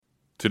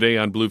Today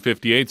on Blue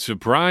 58,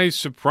 surprise,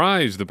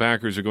 surprise, the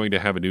Packers are going to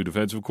have a new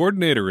defensive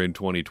coordinator in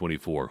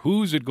 2024.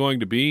 Who's it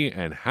going to be,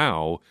 and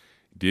how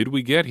did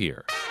we get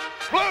here?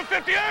 Blue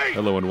 58!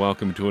 Hello and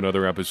welcome to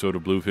another episode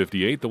of Blue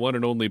 58, the one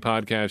and only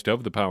podcast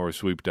of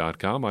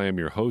thepowersweep.com. I am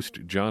your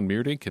host, John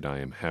Meerdink, and I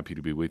am happy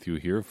to be with you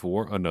here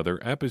for another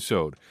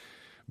episode.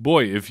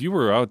 Boy, if you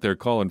were out there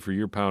calling for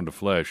your pound of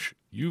flesh,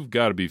 you've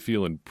got to be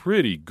feeling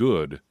pretty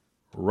good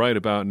right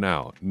about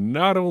now.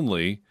 Not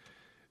only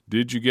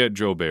did you get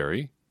Joe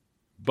Barry,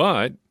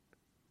 but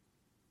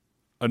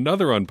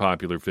another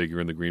unpopular figure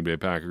in the Green Bay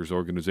Packers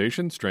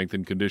organization, strength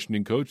and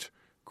conditioning coach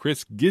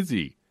Chris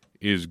Gizzi,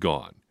 is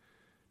gone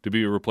to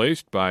be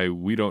replaced by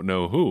we don't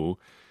know who.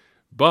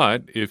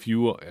 But if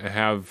you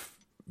have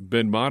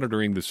been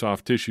monitoring the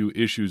soft tissue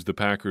issues the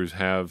Packers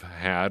have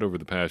had over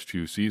the past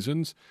few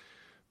seasons,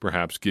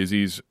 perhaps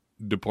Gizzi's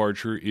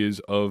departure is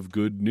of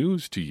good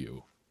news to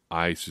you.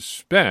 I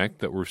suspect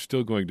that we're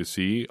still going to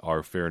see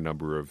our fair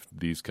number of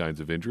these kinds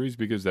of injuries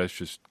because that's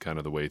just kind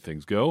of the way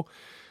things go.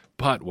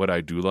 But what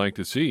I do like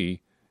to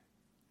see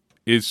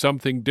is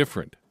something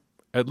different.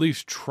 At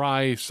least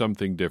try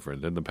something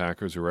different. And the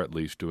Packers are at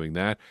least doing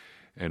that.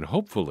 And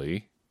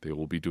hopefully they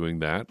will be doing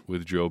that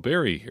with Joe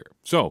Barry here.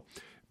 So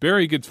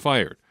Barry gets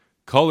fired.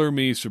 Color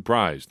me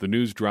surprised. The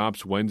news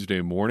drops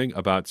Wednesday morning,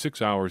 about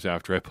 6 hours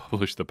after I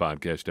published the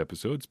podcast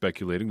episode,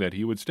 speculating that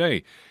he would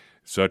stay.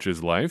 Such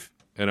is life.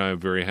 And I'm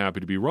very happy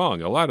to be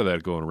wrong. A lot of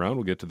that going around.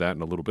 We'll get to that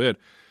in a little bit.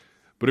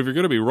 But if you're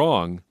going to be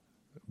wrong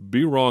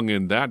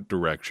in that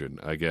direction,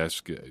 I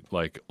guess,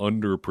 like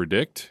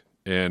under-predict.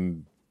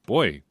 And,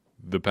 boy,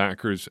 the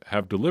Packers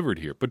have delivered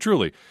here. But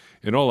truly,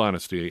 in all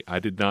honesty, I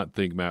did not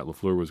think Matt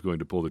LaFleur was going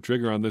to pull the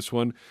trigger on this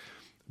one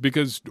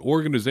because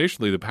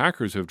organizationally, the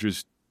Packers have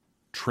just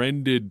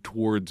trended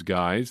towards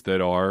guys that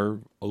are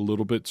a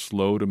little bit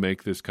slow to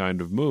make this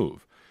kind of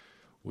move.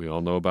 We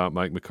all know about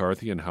Mike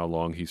McCarthy and how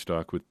long he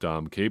stuck with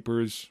Dom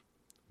Capers.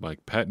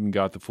 Mike Pettin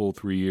got the full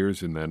 3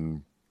 years and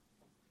then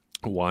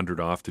wandered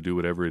off to do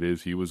whatever it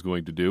is he was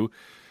going to do.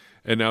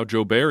 And now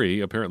Joe Barry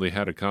apparently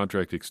had a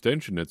contract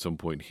extension at some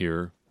point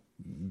here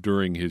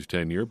during his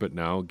tenure, but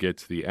now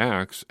gets the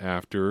axe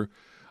after,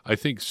 I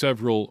think,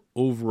 several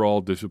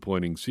overall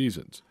disappointing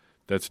seasons.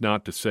 That's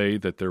not to say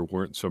that there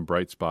weren't some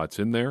bright spots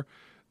in there.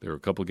 There were a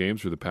couple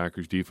games where the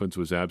Packers' defense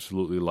was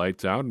absolutely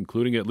lights out,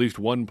 including at least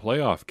one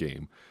playoff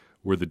game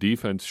where the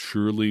defense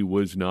surely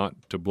was not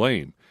to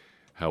blame.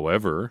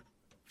 However,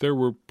 there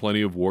were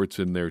plenty of warts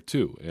in there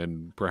too,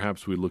 and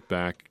perhaps we look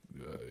back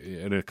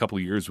in a couple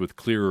of years with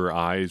clearer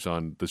eyes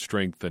on the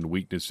strength and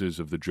weaknesses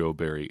of the Joe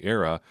Barry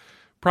era.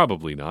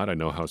 Probably not. I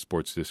know how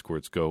sports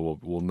discourse go.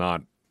 We'll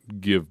not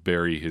give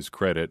Barry his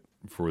credit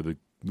for the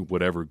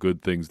whatever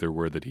good things there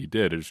were that he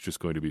did. It's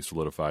just going to be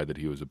solidified that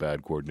he was a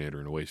bad coordinator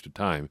and a waste of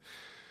time.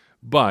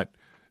 But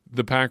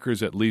the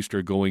Packers at least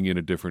are going in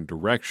a different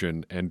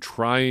direction and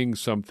trying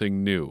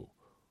something new.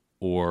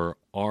 Or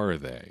are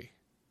they?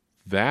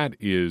 That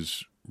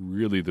is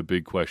really the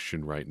big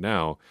question right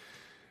now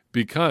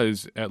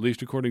because, at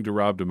least according to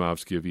Rob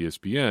Domofsky of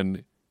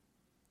ESPN,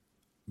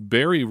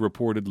 Barry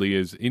reportedly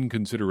is in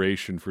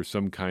consideration for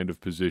some kind of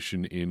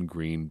position in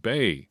Green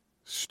Bay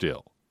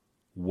still.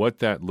 What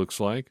that looks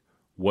like,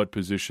 what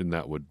position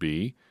that would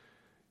be,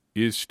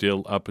 is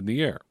still up in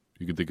the air.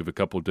 You can think of a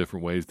couple of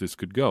different ways this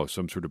could go.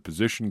 Some sort of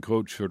position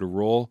coach sort of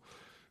role,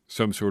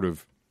 some sort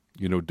of,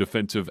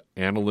 defensive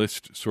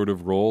analyst sort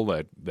of role,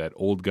 that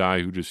old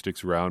guy who just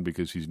sticks around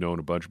because he's known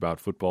a bunch about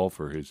football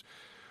for his,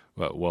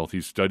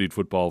 he's studied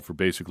football for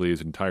basically his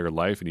entire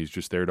life and he's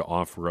just there to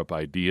offer up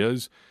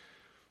ideas.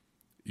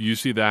 You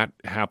see that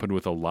happen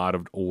with a lot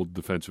of old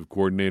defensive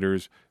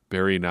coordinators.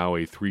 Barry, now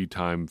a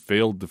 3-time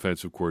failed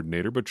defensive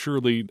coordinator, but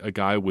surely a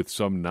guy with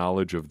some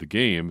knowledge of the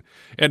game.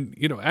 And,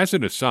 as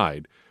an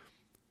aside,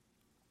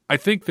 I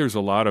think there's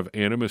a lot of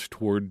animus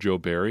toward Joe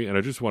Barry, and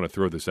I just want to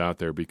throw this out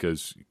there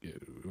because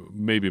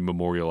maybe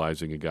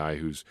memorializing a guy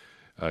who's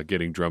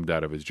getting drummed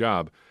out of his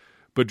job.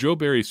 But Joe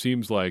Barry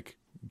seems like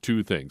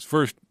two things.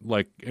 First,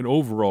 like an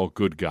overall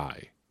good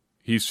guy.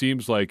 He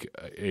seems like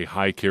a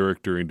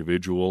high-character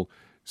individual.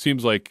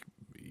 Seems like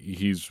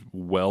he's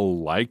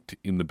well-liked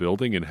in the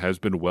building and has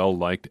been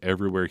well-liked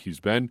everywhere he's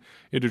been.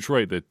 In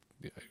Detroit, that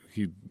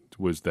he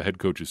was the head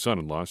coach's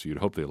son-in-law, so you'd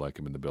hope they like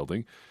him in the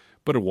building.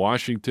 But in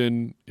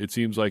Washington, it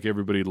seems like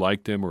everybody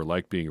liked him or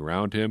liked being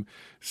around him.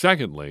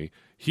 Secondly,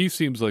 he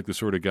seems like the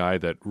sort of guy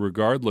that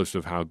regardless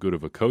of how good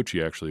of a coach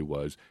he actually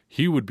was,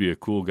 he would be a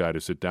cool guy to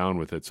sit down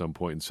with at some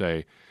point and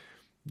say,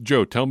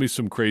 Joe, tell me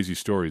some crazy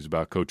stories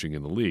about coaching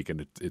in the league.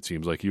 And it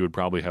seems like he would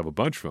probably have a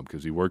bunch of them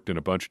because he worked in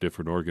a bunch of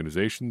different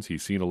organizations.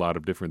 He's seen a lot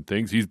of different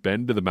things. He's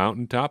been to the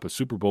mountaintop, a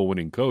Super Bowl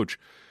winning coach.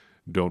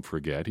 Don't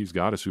forget, he's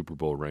got a Super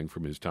Bowl ring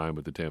from his time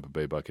with the Tampa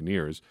Bay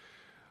Buccaneers.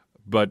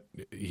 But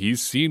he's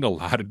seen a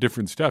lot of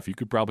different stuff. You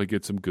could probably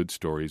get some good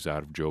stories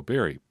out of Joe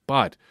Barry.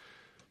 But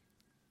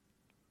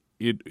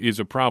it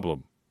is a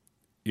problem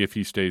if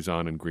he stays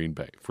on in Green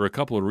Bay for a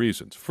couple of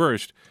reasons.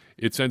 First,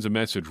 it sends a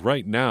message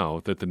right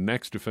now that the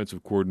next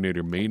defensive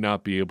coordinator may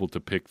not be able to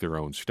pick their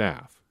own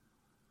staff.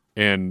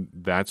 And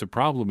that's a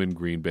problem in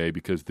Green Bay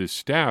because this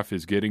staff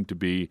is getting to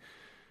be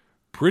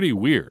pretty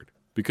weird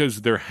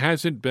because there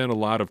hasn't been a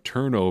lot of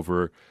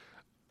turnover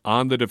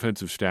on the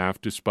defensive staff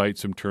despite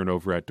some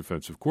turnover at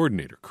defensive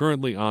coordinator.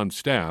 Currently on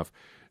staff,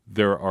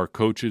 there are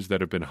coaches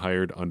that have been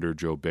hired under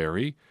Joe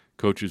Barry,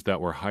 coaches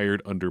that were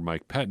hired under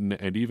Mike Pettin,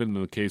 and even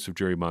in the case of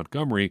Jerry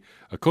Montgomery,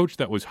 a coach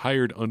that was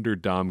hired under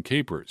Dom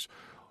Capers.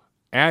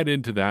 Add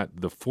into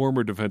that the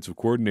former defensive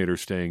coordinator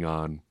staying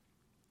on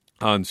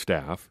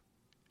staff,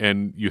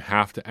 and you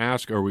have to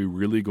ask, are we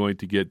really going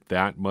to get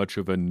that much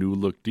of a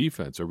new-look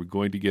defense? Are we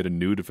going to get a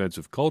new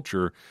defensive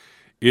culture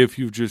if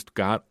you've just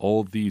got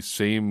all these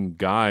same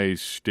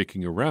guys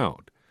sticking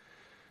around?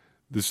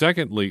 The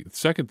second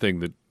thing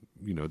that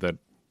that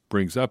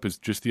brings up is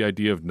just the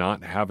idea of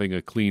not having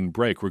a clean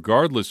break,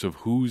 regardless of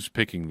who's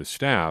picking the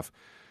staff.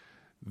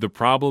 The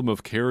problem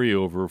of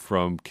carryover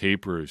from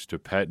Capers to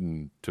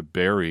Pettin to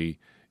Barry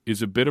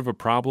is a bit of a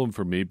problem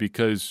for me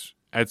because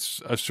at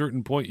a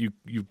certain point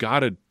you've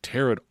got to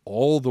tear it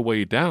all the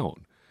way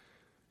down.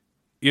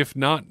 If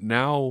not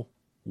now,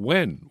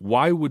 when?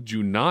 Why would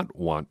you not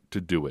want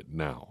to do it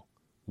now?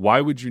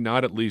 Why would you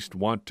not at least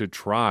want to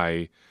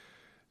try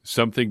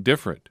something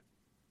different?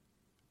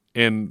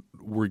 And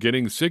we're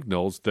getting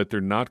signals that they're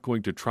not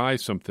going to try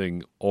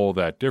something all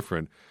that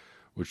different,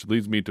 which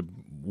leads me to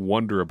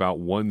wonder about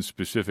one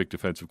specific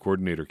defensive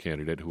coordinator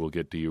candidate who we'll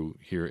get to you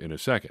here in a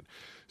second.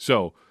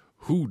 So,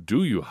 who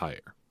do you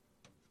hire?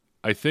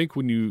 I think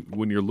when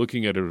you're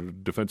looking at a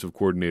defensive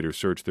coordinator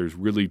search, there's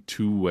really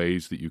two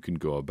ways that you can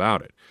go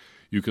about it.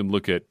 You can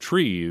look at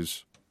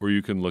trees or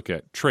you can look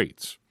at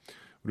traits.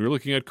 When you're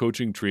looking at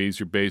coaching trees,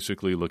 you're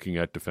basically looking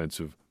at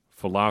defensive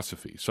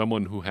philosophy,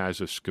 someone who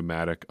has a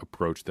schematic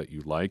approach that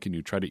you like, and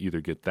you try to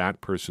either get that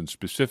person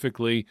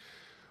specifically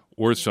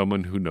or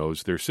someone who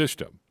knows their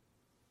system.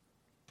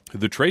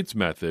 The traits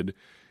method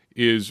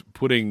is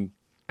putting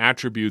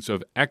attributes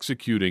of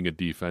executing a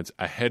defense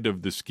ahead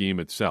of the scheme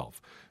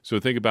itself. So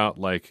think about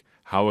like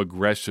how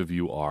aggressive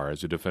you are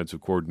as a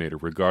defensive coordinator,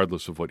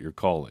 regardless of what you're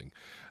calling,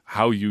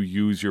 how you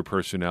use your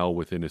personnel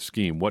within a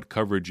scheme, what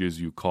coverages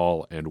you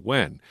call and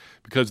when.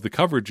 Because the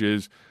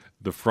coverages,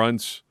 the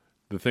fronts,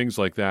 the things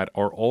like that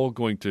are all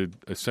going to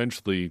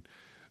essentially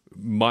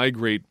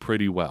migrate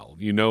pretty well.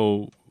 You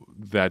know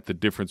that the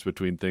difference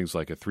between things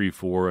like a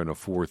 3-4 and a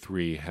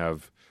 4-3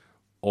 have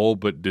all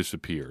but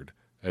disappeared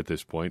at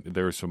this point.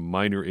 There are some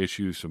minor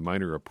issues, some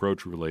minor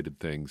approach-related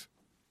things.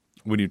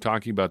 When you're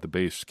talking about the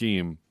base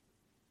scheme,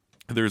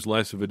 there's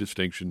less of a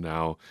distinction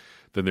now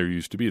than there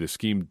used to be. The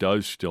scheme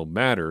does still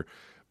matter,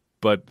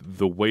 but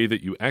the way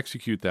that you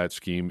execute that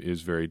scheme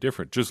is very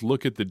different. Just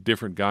look at the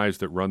different guys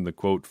that run the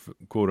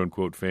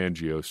quote-unquote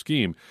Fangio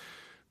scheme.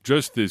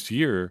 Just this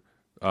year,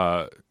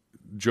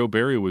 Joe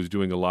Barry was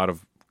doing a lot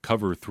of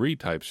cover 3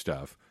 type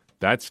stuff.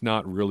 That's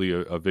not really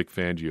a Vic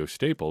Fangio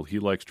staple. He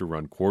likes to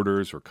run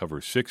quarters or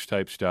cover 6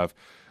 type stuff,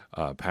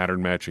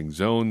 pattern matching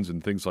zones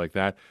and things like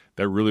that.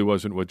 That really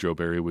wasn't what Joe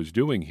Barry was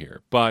doing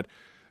here. But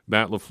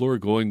Matt LaFleur,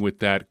 going with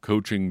that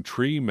coaching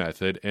tree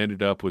method,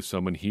 ended up with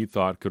someone he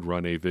thought could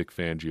run a Vic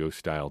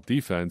Fangio-style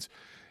defense,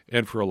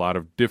 and for a lot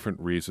of different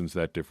reasons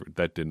that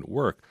didn't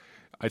work.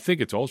 I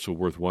think it's also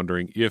worth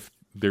wondering if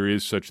there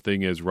is such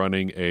thing as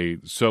running a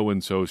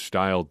so-and-so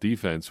style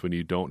defense when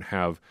you don't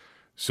have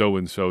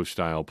so-and-so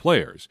style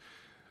players.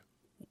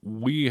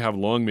 We have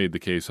long made the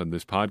case on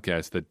this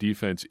podcast that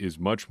defense is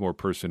much more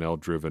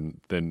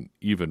personnel-driven than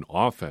even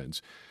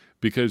offense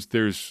because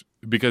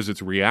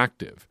it's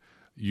reactive.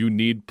 You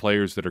need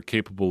players that are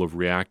capable of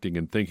reacting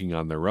and thinking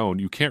on their own.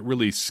 You can't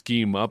really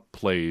scheme up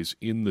plays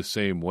in the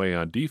same way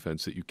on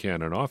defense that you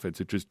can on offense.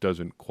 It just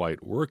doesn't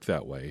quite work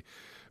that way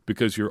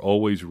because you're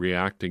always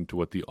reacting to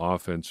what the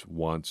offense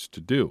wants to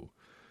do.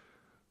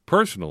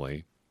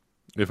 Personally,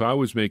 if I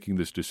was making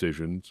this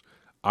decision,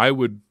 I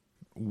would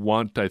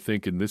want, I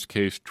think in this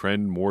case,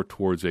 trend more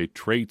towards a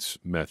traits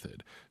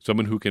method,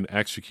 someone who can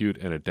execute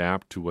and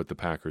adapt to what the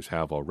Packers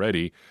have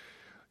already.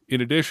 In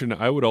addition,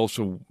 I would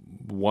also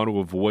want to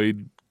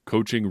avoid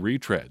coaching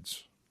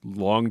retreads,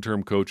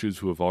 long-term coaches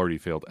who have already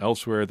failed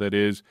elsewhere, that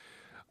is.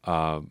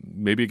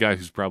 Maybe a guy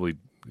who's probably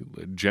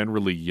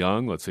generally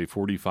young, let's say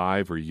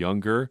 45 or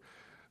younger.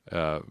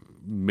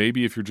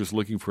 Maybe if you're just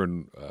looking for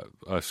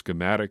a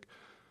schematic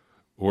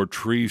or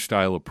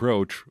tree-style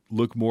approach,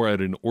 look more at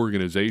an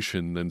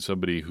organization than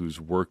somebody who's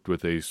worked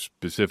with a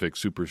specific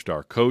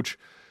superstar coach.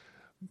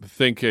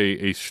 Think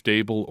a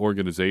stable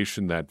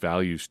organization that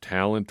values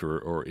talent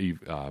or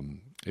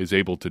is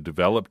able to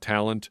develop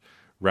talent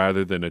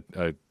rather than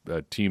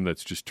a team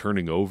that's just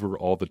turning over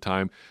all the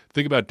time.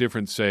 Think about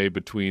difference, say,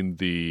 between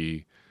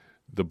the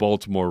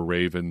Baltimore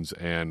Ravens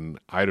and,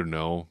 I don't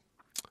know,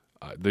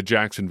 the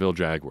Jacksonville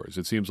Jaguars.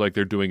 It seems like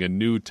they're doing a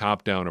new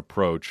top-down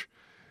approach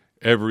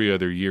every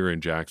other year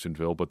in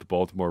Jacksonville, but the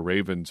Baltimore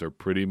Ravens are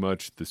pretty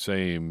much the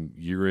same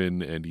year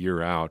in and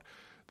year out.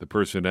 The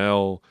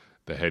personnel,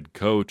 the head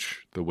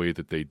coach, the way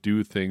that they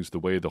do things, the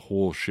way the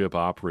whole ship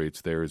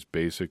operates there is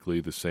basically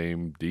the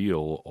same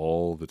deal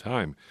all the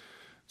time.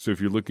 So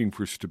if you're looking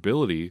for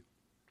stability,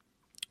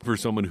 for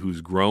someone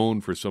who's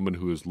grown, for someone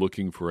who is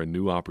looking for a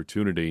new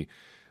opportunity,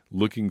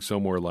 looking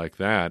somewhere like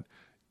that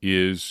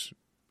is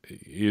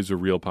a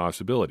real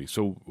possibility.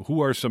 So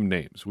who are some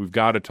names? We've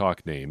got to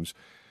talk names,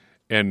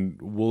 and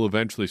we'll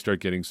eventually start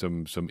getting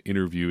some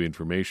interview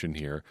information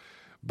here.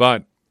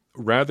 But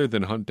rather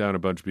than hunt down a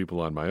bunch of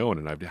people on my own,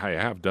 and I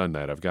have done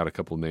that, I've got a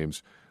couple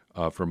names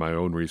for my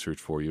own research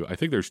for you. I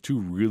think there's two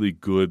really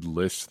good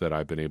lists that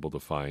I've been able to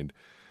find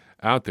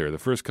out there. The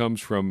first comes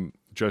from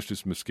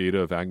Justice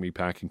Mosqueda of Acme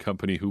Packing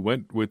Company, who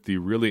went with the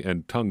really,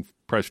 and tongue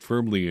pressed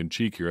firmly in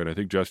cheek here, and I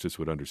think Justice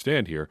would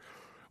understand here,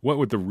 went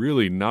with the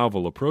really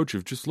novel approach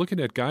of just looking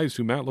at guys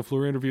who Matt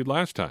LaFleur interviewed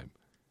last time.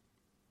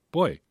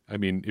 Boy, I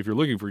mean, if you're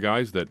looking for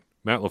guys that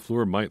Matt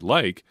LaFleur might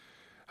like,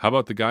 how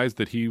about the guys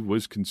that he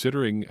was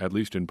considering, at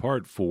least in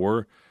part,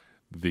 for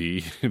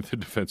the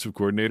defensive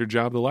coordinator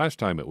job the last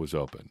time it was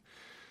open?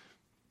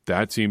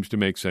 That seems to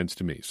make sense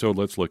to me. So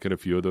let's look at a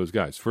few of those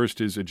guys.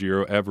 First is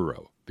Ejiro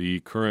Evero,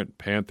 the current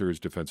Panthers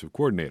defensive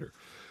coordinator.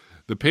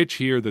 The pitch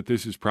here that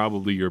this is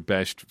probably your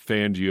best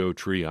Fangio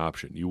tree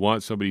option. You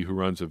want somebody who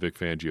runs a Vic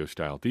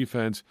Fangio-style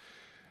defense.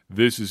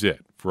 This is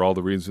it, for all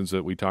the reasons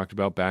that we talked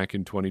about back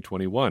in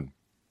 2021.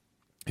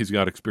 He's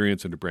got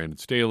experience under Brandon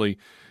Staley,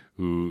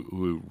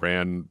 who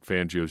ran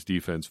Fangio's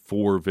defense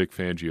for Vic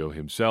Fangio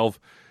himself.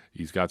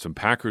 He's got some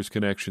Packers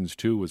connections,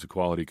 too, was a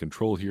quality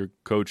control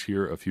coach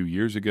here a few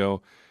years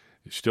ago.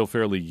 He's still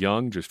fairly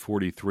young, just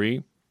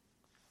 43.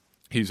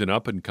 He's an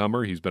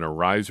up-and-comer. He's been a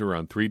riser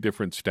on 3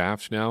 different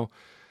staffs now.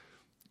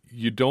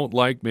 You don't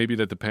like maybe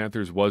that the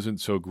Panthers wasn't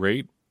so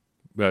great.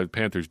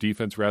 Panthers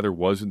defense, rather,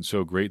 wasn't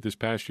so great this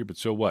past year, but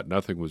so what?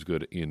 Nothing was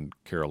good in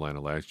Carolina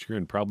last year,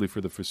 and probably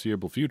for the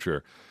foreseeable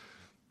future.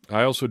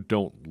 I also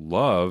don't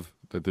love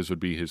that this would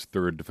be his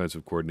 3rd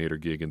defensive coordinator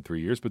gig in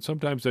 3 years, but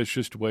sometimes that's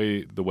just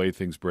the way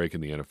things break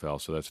in the NFL,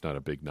 so that's not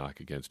a big knock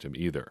against him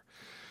either.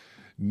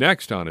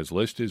 Next on his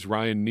list is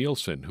Ryan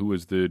Nielsen, who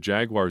is the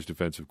Jaguars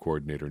defensive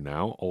coordinator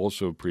now,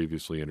 also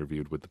previously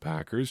interviewed with the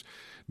Packers.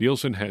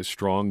 Nielsen has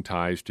strong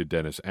ties to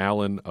Dennis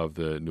Allen of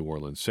the New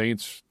Orleans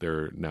Saints,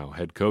 their now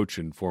head coach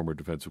and former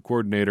defensive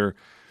coordinator.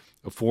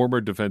 A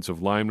former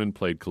defensive lineman,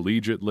 played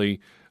collegiately,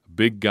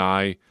 big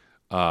guy.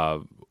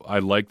 I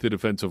like the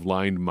defensive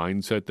line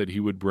mindset that he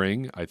would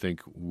bring. I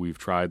think we've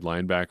tried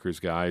linebackers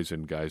guys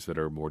and guys that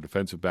are more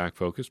defensive back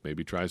focused.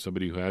 Maybe try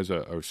somebody who has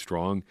a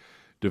strong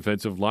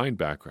defensive line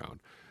background.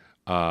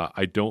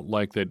 I don't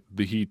like that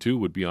he too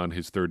would be on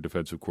his 3rd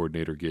defensive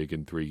coordinator gig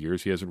in 3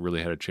 years. He hasn't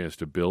really had a chance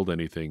to build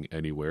anything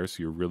anywhere,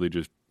 so you're really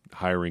just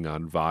hiring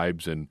on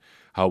vibes and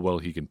how well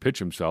he can pitch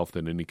himself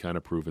than any kind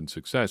of proven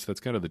success. That's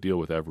kind of the deal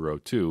with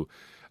Evero too.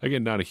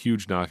 Again, not a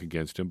huge knock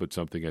against him, but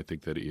something I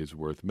think that is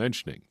worth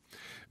mentioning.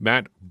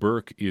 Matt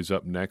Burke is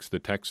up next, the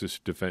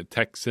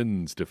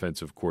Texans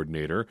defensive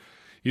coordinator.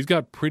 He's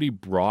got pretty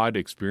broad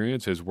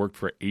experience, has worked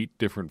for 8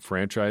 different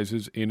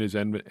franchises in his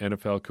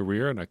NFL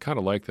career, and I kind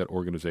of like that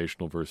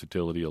organizational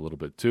versatility a little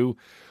bit too.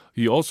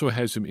 He also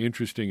has some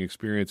interesting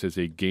experience as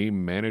a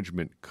game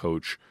management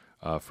coach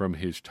from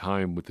his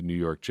time with the New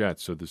York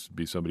Jets. So this would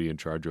be somebody in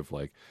charge of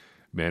like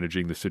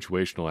managing the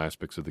situational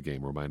aspects of the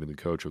game, reminding the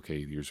coach,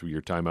 okay, here's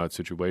your timeout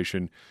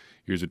situation.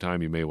 Here's a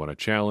time you may want to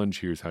challenge.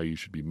 Here's how you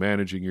should be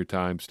managing your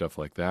time, stuff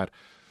like that.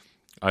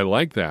 I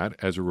like that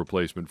as a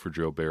replacement for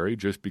Joe Barry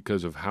just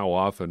because of how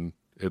often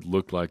it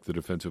looked like the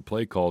defensive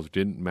play calls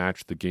didn't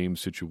match the game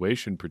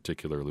situation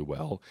particularly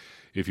well.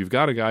 If you've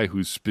got a guy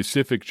whose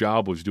specific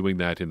job was doing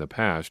that in the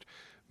past,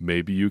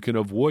 maybe you can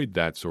avoid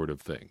that sort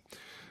of thing.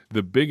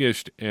 The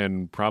biggest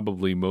and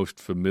probably most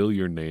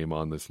familiar name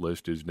on this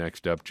list is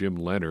next up Jim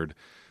Leonard,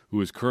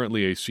 who is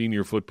currently a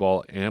senior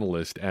football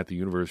analyst at the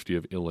University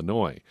of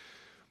Illinois.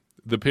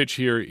 The pitch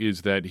here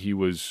is that he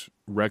was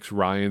Rex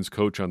Ryan's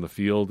coach on the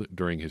field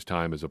during his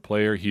time as a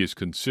player. He is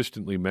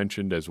consistently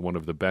mentioned as one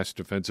of the best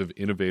defensive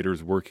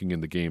innovators working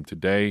in the game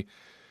today.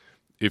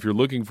 If you're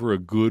looking for a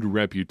good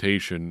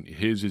reputation,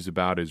 his is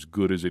about as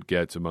good as it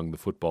gets among the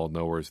football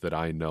knowers that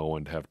I know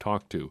and have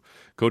talked to.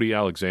 Cody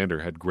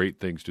Alexander had great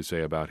things to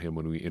say about him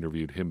when we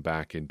interviewed him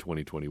back in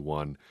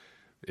 2021.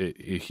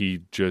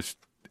 He just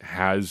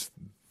has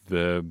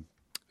the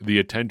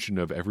attention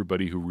of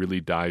everybody who really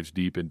dives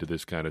deep into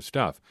this kind of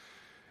stuff.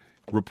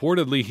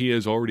 Reportedly, he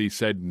has already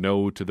said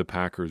no to the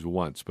Packers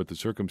once, but the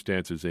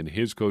circumstances in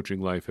his coaching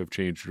life have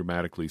changed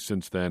dramatically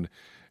since then,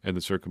 and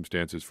the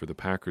circumstances for the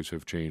Packers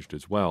have changed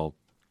as well.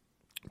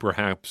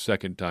 Perhaps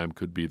second time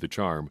could be the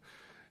charm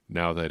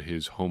now that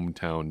his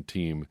hometown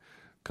team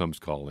comes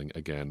calling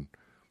again,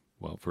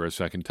 well, for a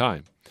second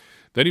time.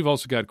 Then you've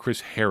also got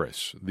Chris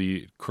Harris,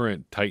 the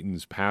current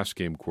Titans pass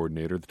game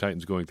coordinator. The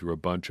Titans going through a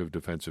bunch of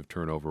defensive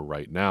turnover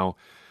right now.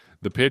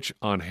 The pitch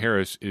on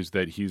Harris is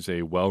that he's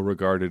a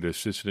well-regarded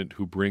assistant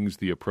who brings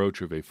the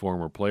approach of a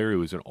former player who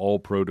was an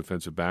all-pro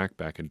defensive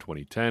back in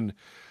 2010,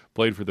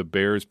 played for the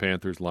Bears,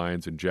 Panthers,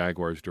 Lions, and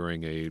Jaguars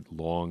during a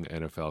long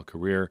NFL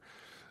career.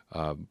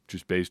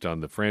 Just based on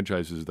the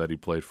franchises that he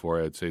played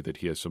for, I'd say that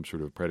he has some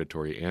sort of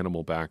predatory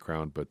animal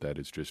background, but that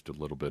is just a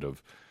little bit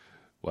of,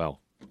 well,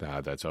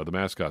 that's how the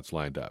mascots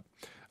lined up.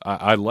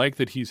 I like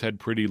that he's had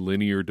pretty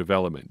linear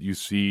development. You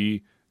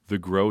see the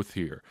growth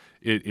here.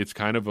 It's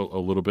kind of a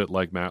little bit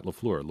like Matt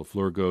LaFleur.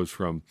 LaFleur goes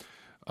from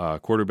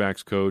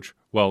quarterbacks coach,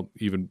 well,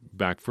 even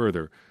back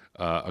further,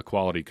 a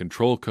quality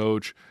control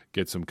coach,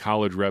 gets some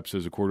college reps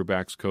as a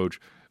quarterbacks coach,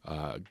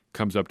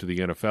 comes up to the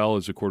NFL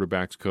as a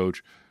quarterbacks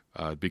coach,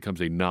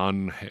 becomes a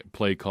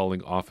non-play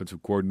calling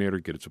offensive coordinator,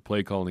 gets a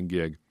play calling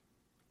gig,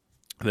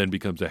 then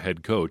becomes a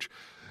head coach.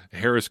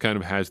 Harris kind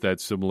of has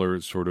that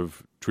similar sort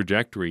of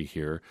trajectory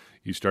here.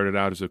 He started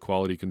out as a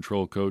quality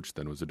control coach,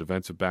 then was a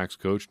defensive backs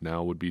coach,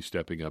 now would be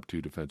stepping up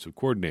to defensive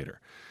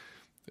coordinator.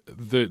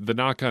 The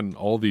knock on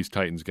all these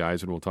Titans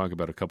guys, and we'll talk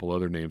about a couple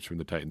other names from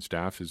the Titans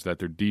staff, is that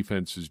their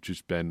defense has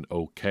just been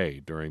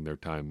okay during their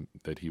time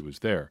that he was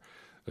there.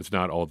 It's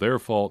not all their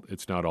fault.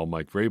 It's not all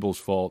Mike Vrabel's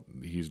fault.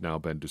 He's now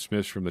been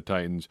dismissed from the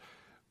Titans.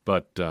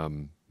 But,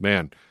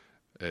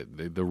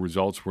 the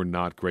results were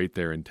not great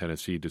there in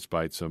Tennessee,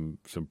 despite some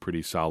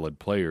pretty solid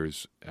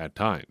players at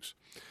times.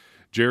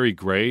 Jerry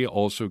Gray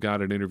also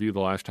got an interview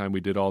the last time we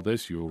did all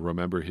this. You'll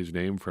remember his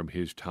name from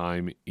his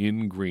time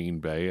in Green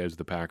Bay as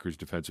the Packers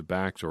defensive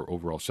backs or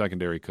overall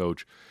secondary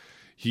coach.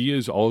 He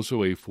is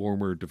also a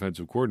former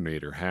defensive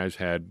coordinator, has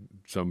had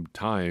some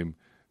time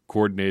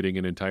coordinating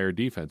an entire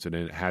defense,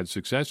 and had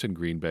success in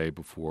Green Bay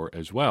before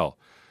as well.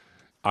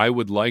 I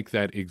would like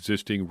that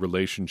existing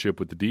relationship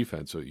with the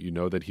defense. So you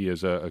know that he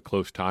has a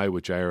close tie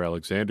with Jair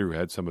Alexander, who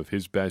had some of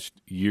his best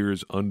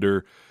years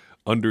under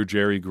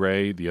Jerry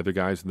Gray. The other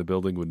guys in the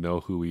building would know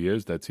who he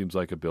is. That seems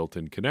like a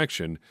built-in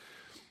connection.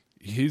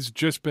 He's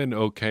just been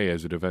okay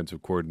as a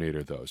defensive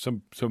coordinator, though.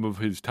 Some of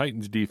his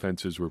Titans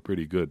defenses were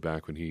pretty good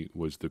back when he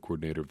was the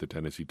coordinator of the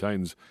Tennessee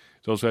Titans.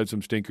 He's also had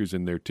some stinkers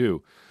in there,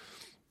 too.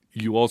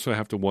 You also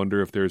have to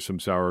wonder if there's some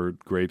sour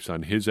grapes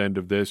on his end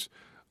of this.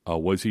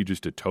 Was he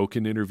just a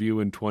token interview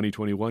in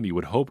 2021? You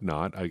would hope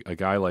not. A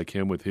guy like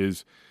him with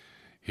his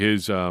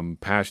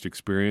past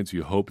experience,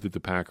 you hope that the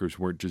Packers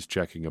weren't just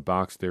checking a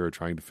box there or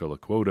trying to fill a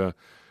quota.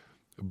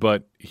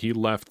 But he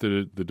left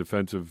the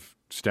defensive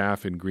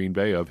staff in Green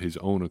Bay of his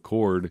own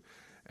accord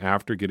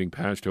after getting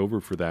passed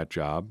over for that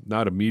job.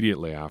 Not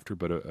immediately after,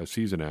 but a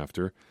season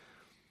after.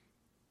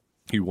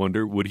 You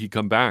wonder, would he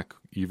come back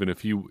even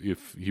if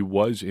he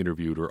was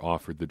interviewed or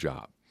offered the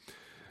job?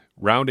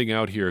 Rounding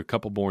out here, a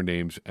couple more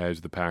names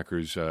as the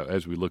Packers,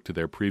 as we look to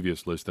their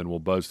previous list, then we'll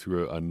buzz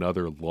through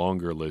another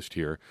longer list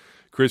here.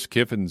 Chris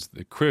Kiffin, is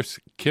the current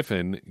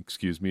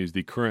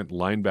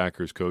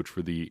linebackers coach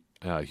for the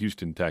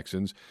Houston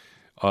Texans.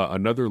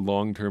 Another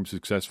long-term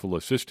successful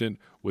assistant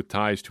with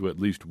ties to at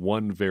least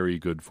one very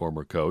good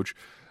former coach.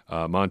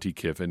 Monty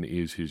Kiffin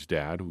is his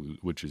dad,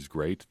 which is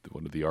great,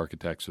 one of the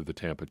architects of the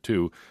Tampa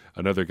 2.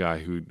 Another guy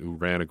who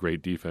ran a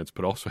great defense,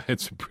 but also had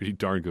some pretty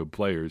darn good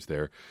players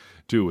there,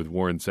 too, with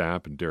Warren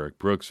Sapp and Derek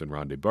Brooks and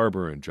Rondé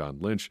Barber and John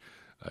Lynch.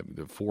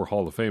 The 4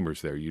 Hall of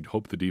Famers there. You'd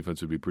hope the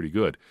defense would be pretty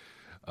good.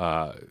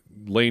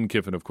 Lane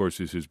Kiffin, of course,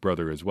 is his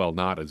brother as well,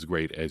 not as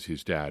great as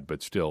his dad,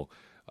 but still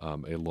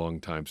a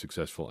long-time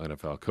successful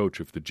NFL coach.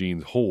 If the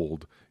genes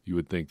hold, you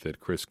would think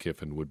that Chris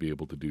Kiffin would be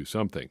able to do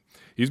something.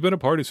 He's been a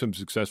part of some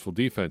successful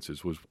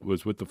defenses,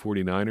 was with the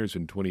 49ers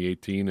in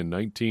 2018 and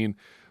 19,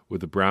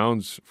 with the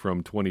Browns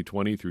from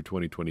 2020 through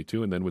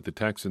 2022, and then with the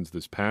Texans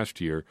this past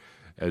year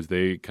as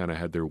they kind of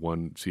had their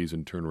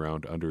one-season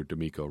turnaround under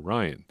DeMeco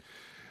Ryan.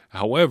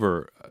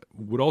 However,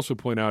 would also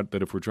point out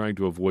that if we're trying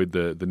to avoid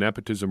the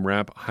nepotism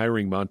rap,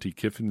 hiring Monty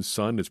Kiffin's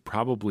son is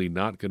probably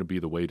not going to be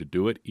the way to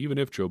do it, even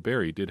if Joe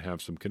Barry did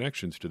have some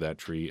connections to that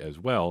tree as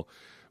well.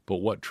 But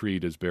what tree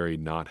does Barry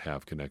not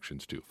have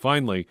connections to?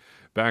 Finally,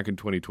 back in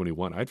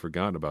 2021, I'd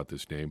forgotten about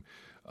this name,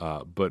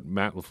 but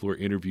Matt LaFleur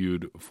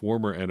interviewed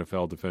former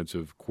NFL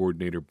defensive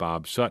coordinator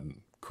Bob Sutton,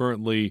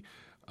 currently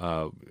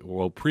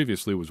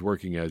previously was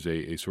working as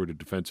a sort of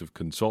defensive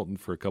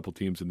consultant for a couple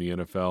teams in the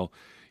NFL.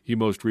 He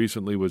most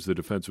recently was the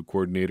defensive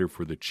coordinator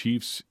for the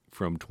Chiefs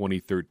from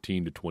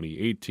 2013 to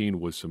 2018,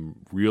 with some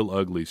real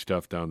ugly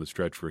stuff down the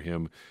stretch for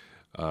him.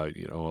 A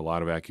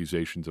lot of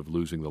accusations of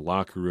losing the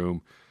locker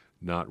room,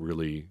 not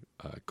really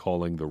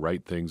calling the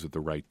right things at the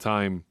right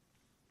time.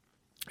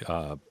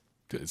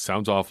 It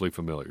sounds awfully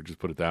familiar, just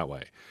put it that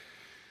way.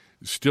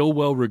 Still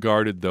well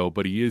regarded, though,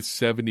 but he is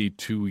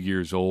 72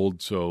 years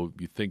old, so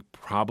you think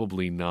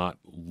probably not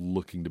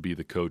looking to be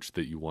the coach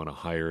that you want to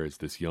hire as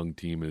this young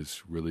team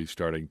is really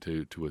starting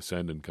to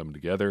ascend and come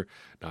together.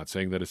 Not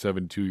saying that a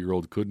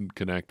 72-year-old couldn't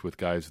connect with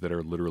guys that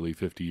are literally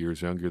 50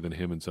 years younger than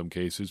him in some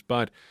cases,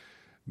 but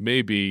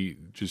maybe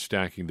just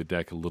stacking the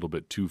deck a little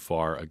bit too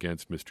far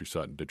against Mr.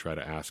 Sutton to try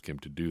to ask him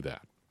to do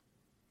that.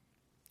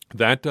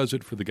 That does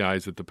it for the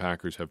guys that the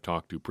Packers have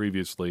talked to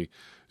previously,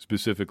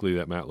 specifically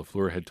that Matt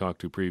LaFleur had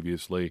talked to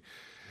previously.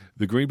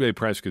 The Green Bay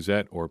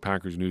Press-Gazette, or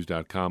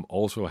PackersNews.com,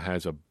 also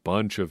has a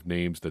bunch of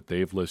names that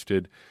they've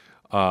listed.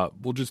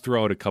 We'll just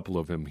throw out a couple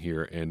of them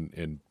here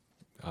and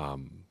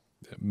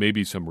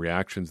maybe some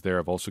reactions there.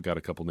 I've also got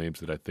a couple names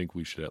that I think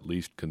we should at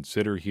least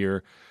consider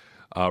here.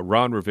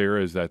 Ron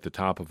Rivera is at the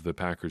top of the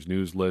Packers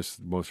news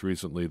list, most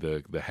recently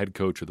the head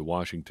coach of the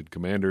Washington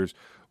Commanders.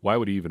 Why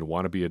would he even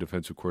want to be a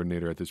defensive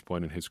coordinator at this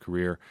point in his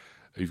career?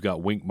 You've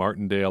got Wink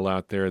Martindale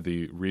out there,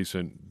 the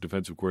recent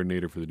defensive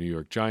coordinator for the New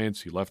York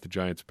Giants. He left the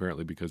Giants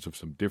apparently because of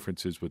some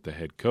differences with the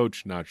head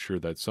coach. Not sure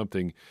that's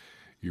something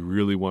you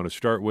really want to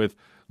start with.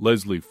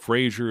 Leslie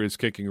Frazier is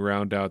kicking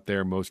around out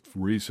there, most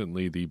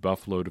recently the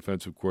Buffalo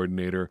defensive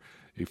coordinator,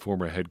 a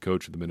former head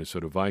coach of the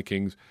Minnesota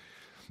Vikings.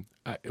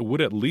 I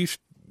would at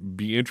least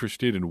be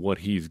interested in what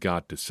he's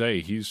got to say.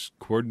 He's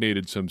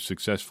coordinated some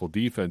successful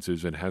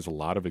defenses and has a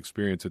lot of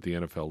experience at the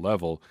NFL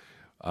level.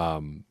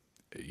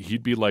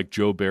 He'd be like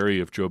Joe Barry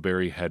if Joe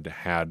Barry had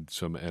had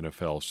some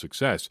NFL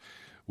success,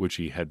 which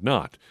he had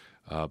not.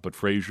 But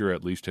Frazier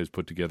at least has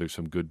put together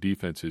some good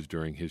defenses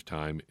during his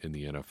time in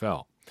the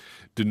NFL.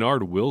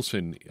 Denard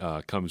Wilson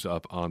comes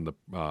up on the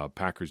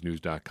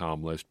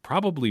PackersNews.com list,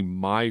 probably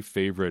my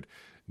favorite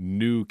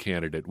new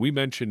candidate. We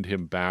mentioned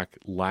him back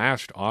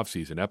last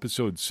offseason,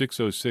 episode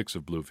 606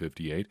 of Blue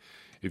 58,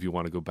 if you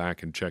want to go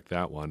back and check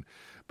that one.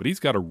 But he's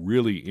got a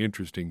really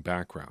interesting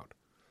background.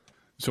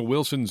 So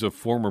Wilson's a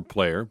former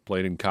player,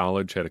 played in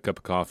college, had a cup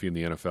of coffee in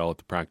the NFL at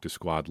the practice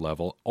squad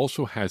level,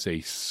 also has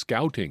a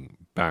scouting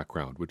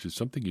background, which is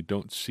something you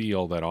don't see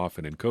all that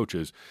often in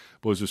coaches,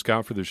 but was a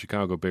scout for the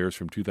Chicago Bears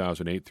from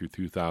 2008 through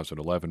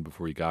 2011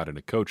 before he got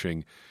into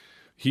coaching.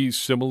 He's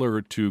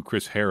similar to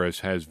Chris Harris,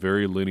 has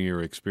very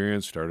linear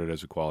experience, started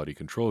as a quality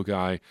control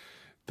guy,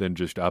 then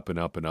just up and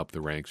up and up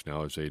the ranks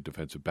now as a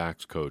defensive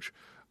backs coach.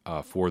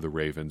 For the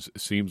Ravens.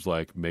 Seems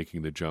like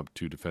making the jump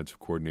to defensive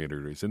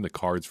coordinator is in the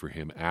cards for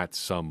him at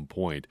some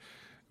point.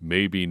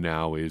 Maybe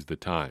now is the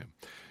time.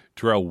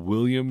 Terrell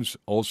Williams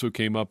also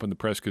came up on the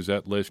Press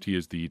Gazette list. He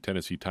is the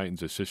Tennessee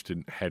Titans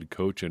assistant head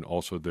coach and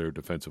also their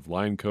defensive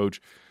line coach.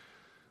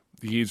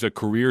 He's a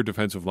career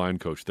defensive line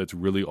coach. That's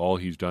really all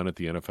he's done at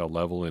the NFL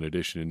level, in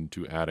addition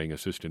to adding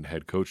assistant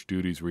head coach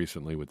duties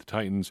recently with the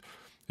Titans.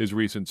 His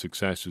recent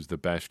success is the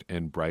best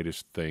and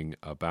brightest thing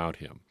about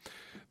him.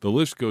 The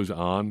list goes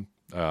on.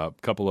 A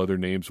couple other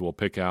names we'll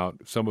pick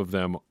out. Some of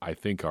them I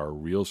think are a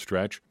real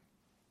stretch.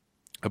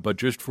 But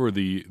just for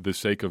the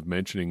sake of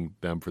mentioning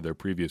them for their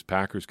previous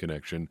Packers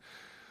connection,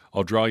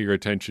 I'll draw your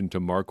attention to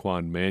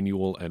Marquand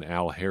Manuel and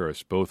Al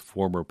Harris, both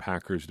former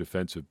Packers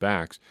defensive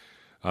backs.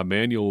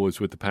 Manuel was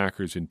with the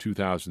Packers in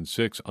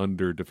 2006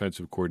 under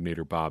defensive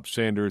coordinator Bob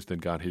Sanders, then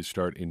got his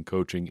start in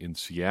coaching in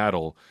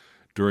Seattle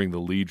during the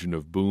Legion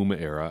of Boom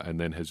era, and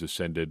then has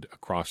ascended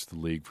across the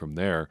league from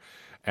there.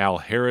 Al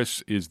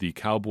Harris is the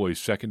Cowboys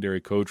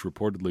secondary coach,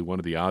 reportedly one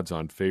of the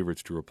odds-on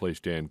favorites to replace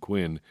Dan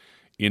Quinn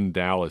in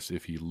Dallas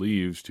if he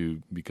leaves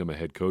to become a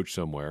head coach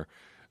somewhere.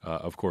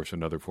 Of course,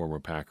 another former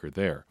Packer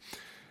there.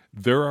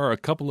 There are a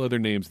couple other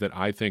names that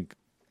I think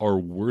are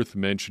worth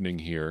mentioning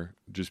here,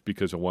 just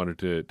because I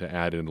wanted to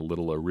add in a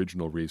little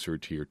original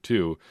research here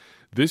too.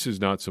 This is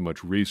not so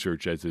much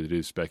research as it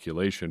is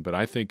speculation, but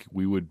I think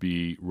we would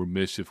be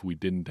remiss if we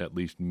didn't at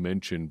least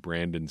mention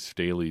Brandon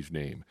Staley's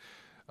name.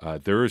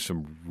 There are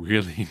some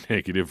really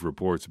negative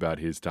reports about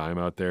his time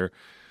out there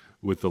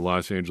with the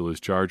Los Angeles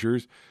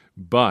Chargers,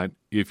 but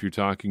if you're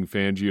talking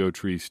Fangio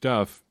tree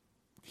stuff,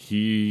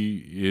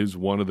 he is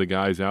one of the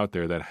guys out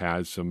there that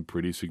has some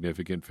pretty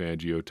significant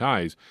Fangio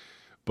ties.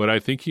 But I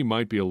think he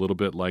might be a little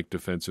bit like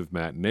defensive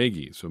Matt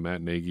Nagy. So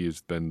Matt Nagy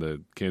has been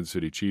the Kansas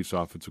City Chiefs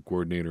offensive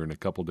coordinator in a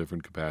couple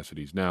different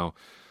capacities now.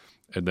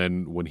 And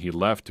then when he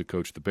left to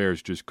coach the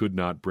Bears, just could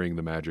not bring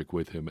the magic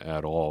with him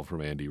at all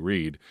from Andy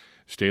Reid.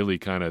 Staley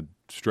kind of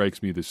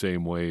strikes me the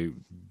same way,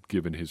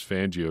 given his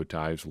Fangio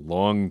ties,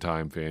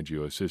 long-time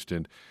Fangio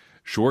assistant,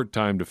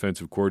 short-time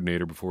defensive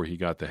coordinator before he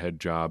got the head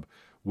job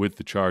with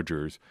the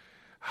Chargers.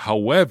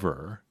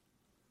 However,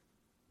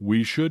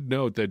 we should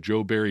note that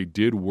Joe Barry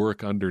did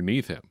work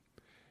underneath him.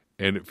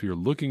 And if you're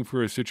looking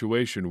for a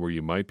situation where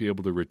you might be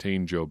able to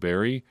retain Joe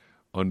Barry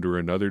under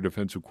another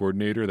defensive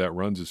coordinator that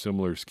runs a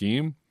similar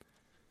scheme,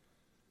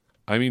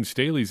 I mean,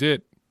 Staley's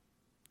it.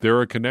 There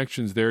are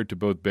connections there to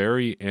both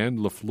Barry and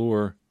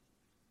LaFleur.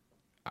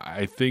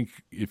 I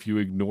think if you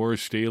ignore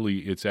Staley,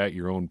 it's at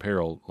your own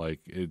peril. Like,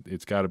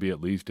 it's got to be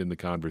at least in the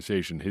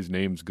conversation. His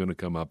name's going to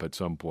come up at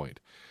some point.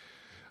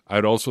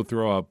 I'd also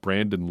throw out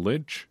Brandon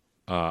Lynch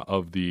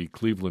of the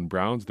Cleveland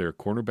Browns, their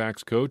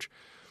cornerbacks coach.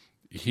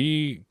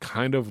 He,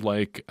 kind of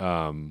like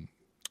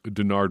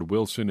Denard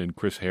Wilson and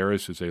Chris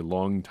Harris, is a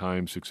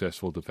longtime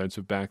successful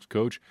defensive backs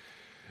coach.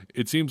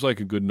 It seems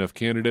like a good enough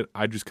candidate.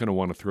 I just kind of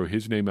want to throw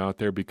his name out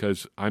there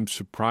because I'm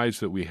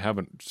surprised that we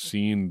haven't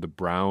seen the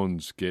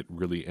Browns get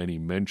really any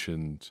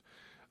mentions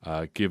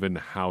given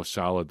how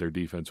solid their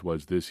defense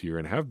was this year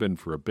and have been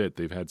for a bit.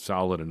 They've had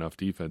solid enough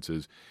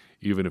defenses,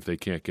 even if they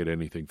can't get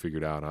anything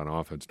figured out on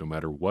offense, no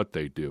matter what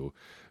they do,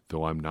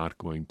 though I'm not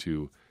going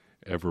to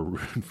ever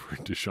root for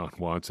Deshaun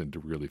Watson to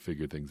really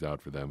figure things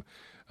out for them.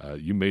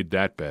 You made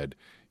that bed.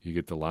 You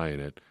get to lie in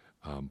it.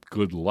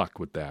 Good luck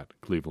with that,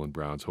 Cleveland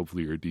Browns.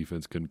 Hopefully your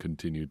defense can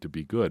continue to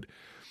be good.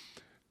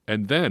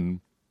 And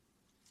then,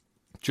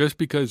 just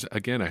because,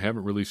 again, I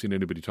haven't really seen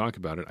anybody talk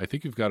about it, I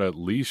think you've got to at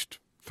least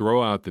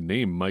throw out the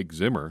name Mike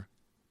Zimmer.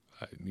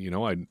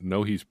 I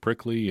know he's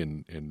prickly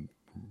and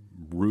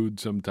rude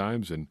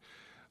sometimes and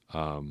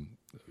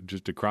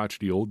just a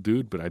crotchety old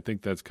dude, but I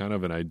think that's kind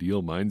of an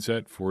ideal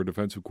mindset for a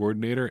defensive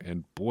coordinator.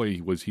 And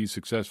boy, was he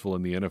successful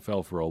in the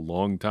NFL for a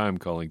long time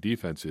calling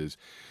defenses.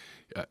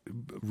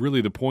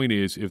 Really, the point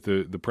is, if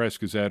the Press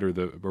Gazette or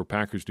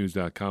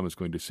PackersNews.com is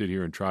going to sit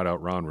here and trot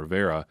out Ron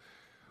Rivera,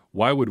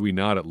 why would we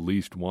not at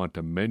least want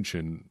to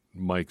mention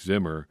Mike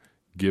Zimmer,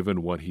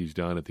 given what he's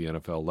done at the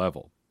NFL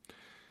level?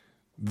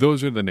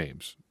 Those are the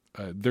names.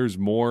 There's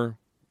more.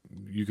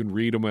 You can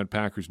read them at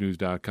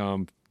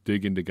PackersNews.com,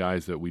 dig into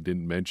guys that we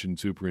didn't mention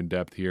super in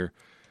depth here.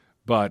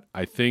 But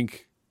I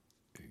think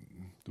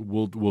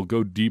we'll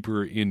go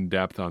deeper in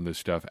depth on this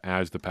stuff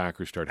as the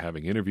Packers start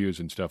having interviews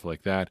and stuff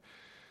like that.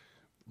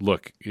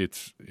 Look,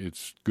 it's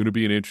going to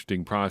be an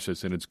interesting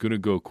process, and it's going to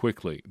go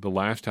quickly. The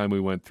last time we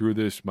went through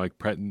this,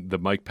 the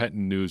Mike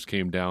Pettin news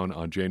came down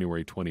on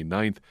January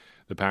 29th.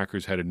 The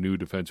Packers had a new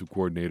defensive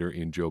coordinator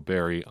in Joe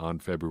Barry on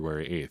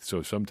February 8th.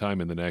 So sometime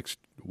in the next,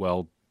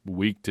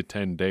 week to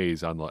 10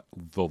 days on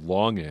the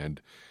long end,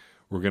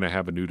 we're going to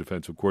have a new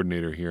defensive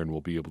coordinator here, and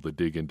we'll be able to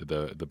dig into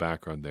the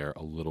background there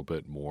a little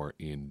bit more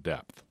in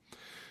depth.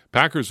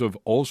 Packers have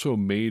also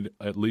made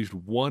at least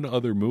one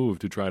other move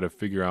to try to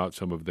figure out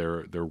some of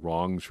their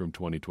wrongs from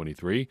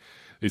 2023.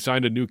 They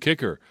signed a new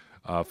kicker,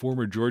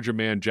 former Georgia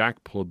man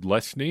Jack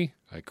Podlesny,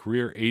 a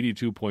career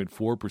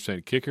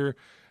 82.4% kicker,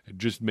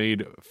 just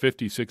made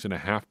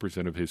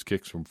 56.5% of his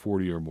kicks from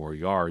 40 or more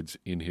yards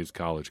in his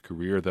college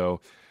career,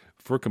 though.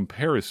 For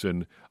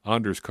comparison,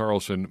 Anders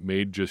Carlson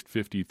made just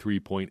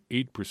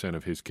 53.8%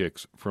 of his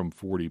kicks from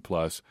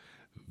 40-plus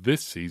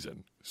this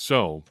season.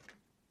 So,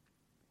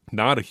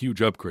 not a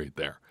huge upgrade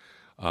there,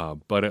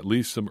 but at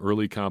least some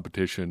early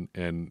competition,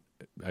 and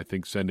I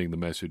think sending the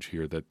message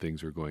here that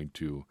things are going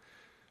to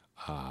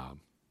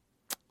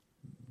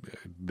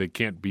they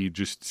can't be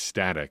just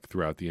static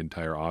throughout the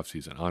entire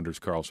offseason. Anders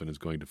Carlson is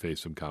going to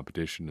face some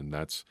competition, and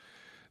that's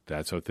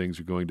how things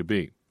are going to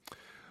be.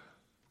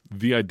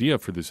 The idea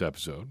for this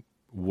episode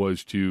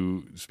was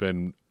to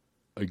spend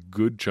a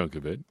good chunk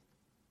of it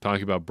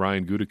talking about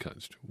Brian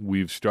Gutekunst.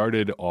 We've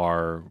started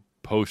our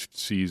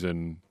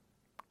postseason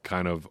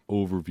kind of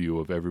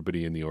overview of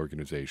everybody in the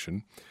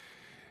organization,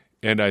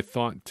 and I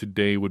thought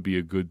today would be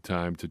a good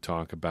time to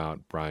talk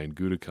about Brian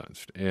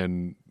Gutekunst.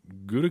 And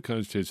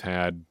Gutekunst has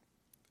had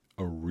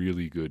a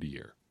really good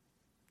year.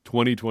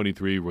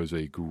 2023 was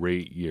a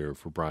great year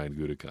for Brian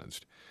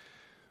Gutekunst.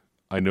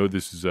 I know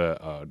this is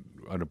an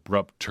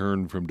abrupt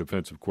turn from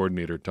defensive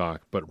coordinator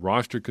talk, but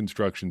roster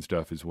construction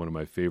stuff is one of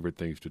my favorite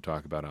things to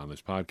talk about on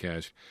this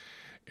podcast.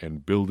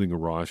 And building a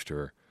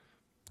roster,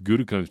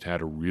 Gutekunst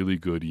had a really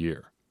good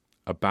year.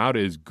 About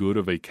as good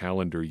of a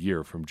calendar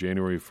year from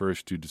January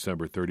 1st to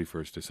December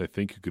 31st as I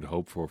think you could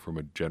hope for from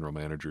a general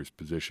manager's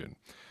position.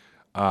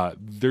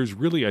 There's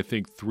really, I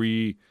think,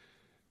 three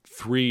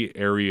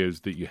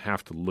areas that you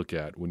have to look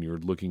at when you're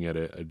looking at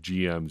a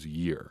GM's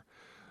year.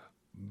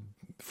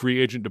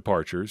 Free agent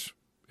departures.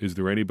 Is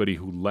there anybody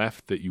who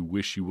left that you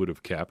wish you would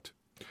have kept?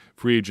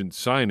 Free agent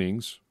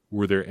signings.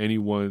 Were there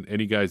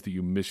any guys that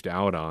you missed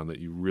out on that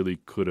you really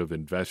could have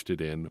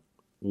invested in,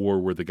 or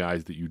were the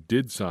guys that you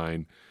did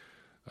sign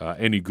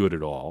any good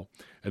at all?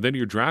 And then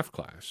your draft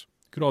class.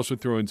 You could also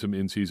throw in some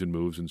in-season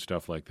moves and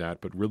stuff like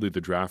that, but really the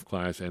draft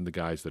class and the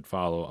guys that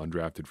follow,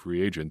 undrafted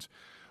free agents,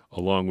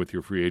 along with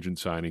your free agent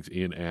signings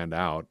in and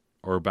out,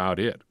 are about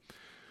it.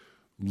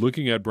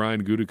 Looking at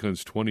Brian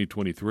Gutekunst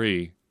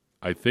 2023,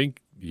 I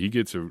think he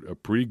gets a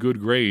pretty good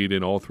grade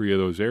in all three of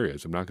those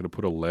areas. I'm not going to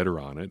put a letter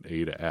on it,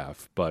 A to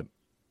F, but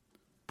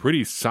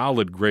pretty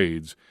solid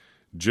grades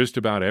just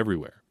about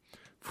everywhere.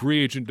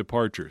 Free agent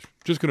departures.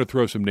 Just going to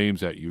throw some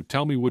names at you.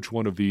 Tell me which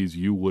one of these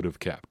you would have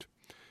kept.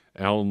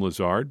 Alan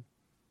Lazard,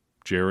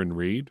 Jaron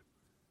Reed,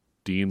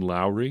 Dean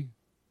Lowry,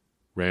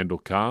 Randall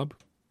Cobb.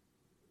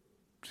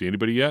 See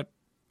anybody yet?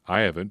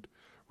 I haven't.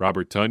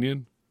 Robert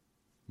Tonyan,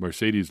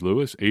 Mercedes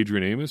Lewis,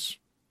 Adrian Amos,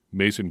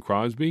 Mason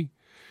Crosby.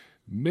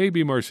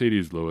 Maybe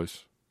Mercedes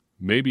Lewis.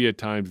 Maybe at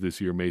times this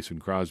year Mason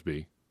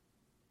Crosby.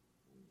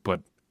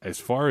 But as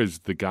far as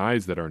the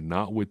guys that are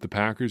not with the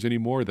Packers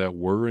anymore that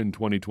were in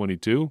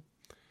 2022,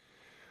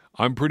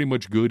 I'm pretty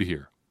much good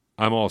here.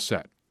 I'm all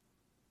set.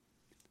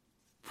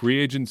 Free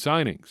agent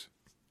signings.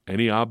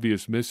 Any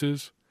obvious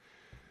misses?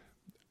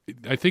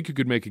 I think you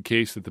could make a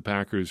case that the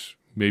Packers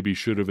maybe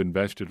should have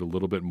invested a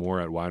little bit more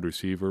at wide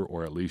receiver,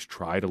 or at least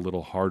tried a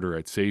little harder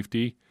at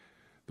safety.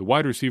 The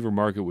wide receiver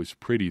market was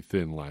pretty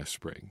thin last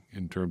spring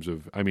in terms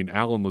of,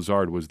 Alan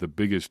Lazard was the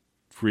biggest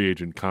free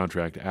agent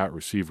contract at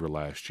receiver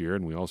last year,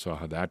 and we all saw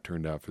how that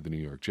turned out for the New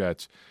York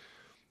Jets.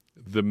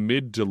 The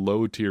mid to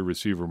low tier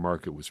receiver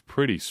market was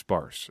pretty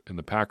sparse, and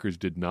the Packers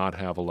did not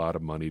have a lot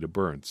of money to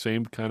burn.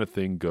 Same kind of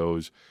thing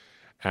goes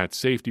at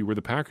safety, where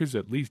the Packers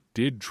at least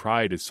did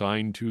try to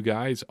sign two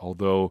guys,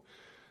 although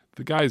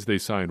the guys they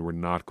signed were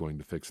not going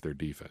to fix their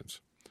defense.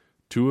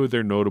 Two of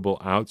their notable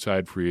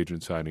outside free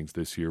agent signings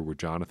this year were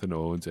Jonathan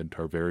Owens and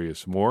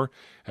Tarvarius Moore.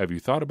 Have you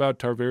thought about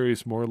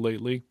Tarvarius Moore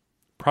lately?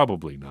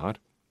 Probably not.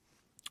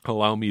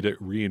 Allow me to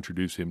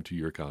reintroduce him to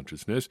your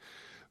consciousness.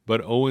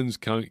 But Owens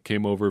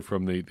came over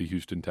from the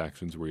Houston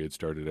Texans, where he had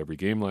started every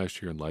game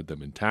last year and led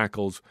them in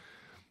tackles.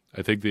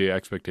 I think the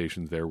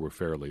expectations there were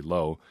fairly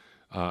low.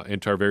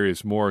 And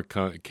Tarvarius Moore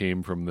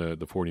came from the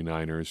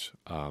 49ers,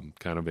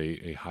 kind of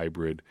a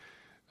hybrid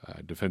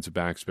defensive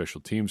back,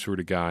 special team sort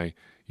of guy.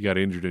 He got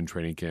injured in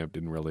training camp,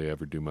 didn't really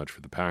ever do much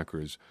for the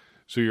Packers.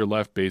 So you're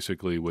left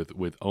basically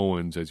with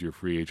Owens as your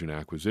free agent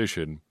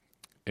acquisition,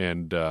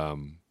 and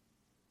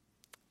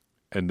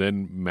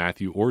then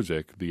Matthew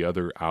Orzik, the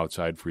other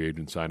outside free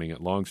agent signing at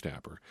long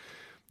snapper.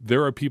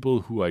 There are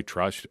people who I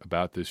trust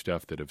about this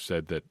stuff that have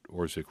said that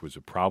Orzik was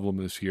a problem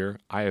this year.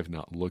 I have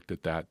not looked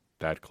at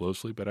that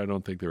closely, but I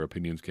don't think their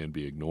opinions can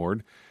be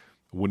ignored.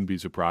 I wouldn't be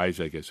surprised,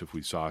 I guess, if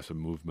we saw some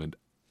movement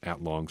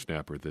at long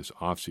snapper this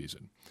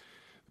offseason.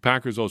 The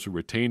Packers also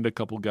retained a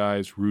couple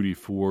guys, Rudy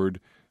Ford,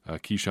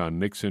 Keyshawn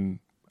Nixon.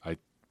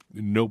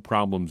 No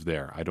problems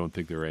there. I don't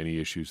think there are any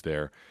issues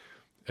there.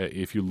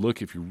 If you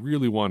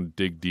really want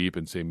to dig deep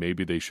and say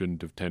maybe they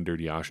shouldn't have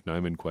tendered Yosh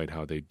Nijman quite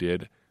how they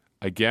did,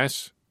 I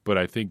guess, but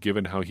I think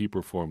given how he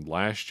performed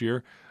last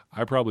year,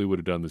 I probably would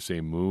have done the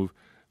same move.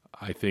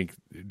 I think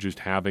just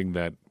having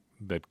that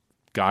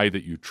guy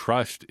that you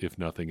trust, if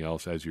nothing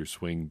else, as your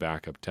swing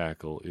backup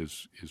tackle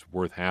is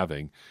worth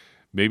having.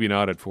 Maybe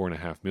not at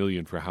 $4.5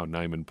 million for how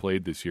Nijman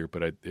played this year,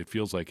 but it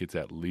feels like it's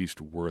at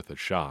least worth a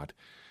shot.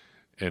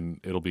 And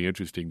it'll be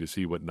interesting to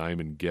see what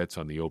Nijman gets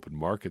on the open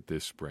market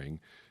this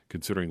spring,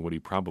 considering what he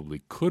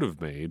probably could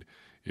have made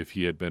if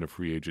he had been a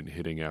free agent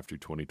hitting after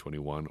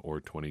 2021 or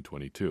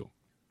 2022.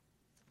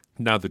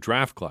 Now, the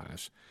draft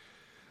class,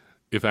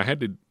 if I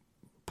had to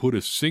put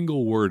a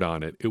single word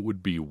on it, it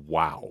would be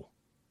wow,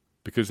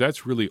 because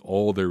that's really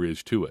all there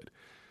is to it.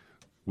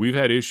 We've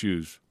had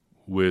issues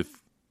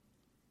with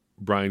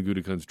Brian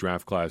Gutekunst's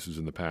draft classes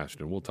in the past,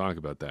 and we'll talk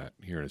about that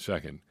here in a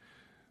second.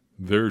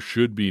 There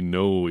should be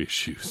no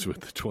issues with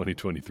the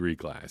 2023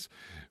 class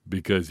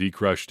because he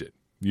crushed it.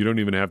 You don't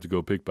even have to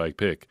go pick by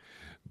pick.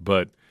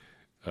 But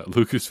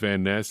Lucas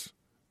Van Ness,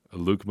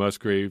 Luke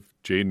Musgrave,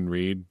 Jaden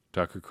Reed,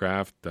 Tucker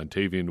Kraft,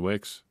 Dontavian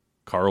Wicks,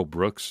 Carl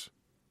Brooks,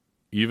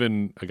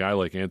 even a guy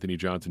like Anthony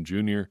Johnson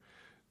Jr.,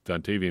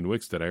 Dontavian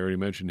Wicks, that I already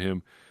mentioned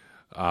him.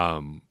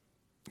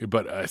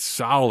 But a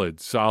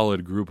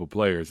solid group of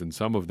players, and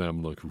some of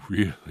them look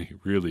really,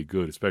 really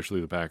good, especially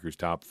the Packers'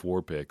 top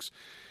 4 picks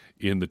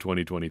in the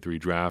 2023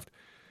 draft.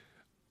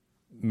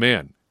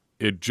 Man,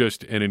 it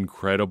just an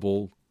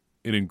incredible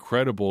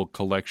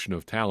collection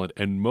of talent,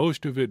 and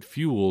most of it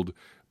fueled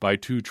by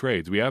 2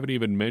 trades. We haven't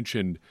even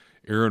mentioned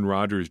Aaron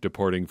Rodgers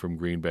departing from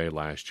Green Bay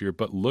last year,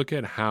 but look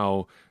at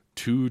how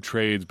 2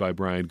 trades by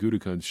Brian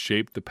Gutekunst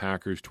shaped the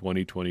Packers'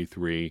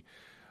 2023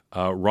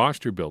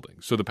 roster building.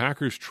 So the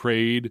Packers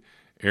trade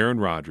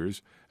Aaron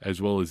Rodgers,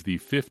 as well as the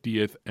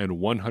 50th and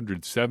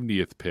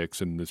 170th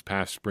picks in this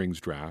past spring's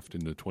draft,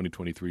 in the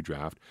 2023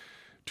 draft,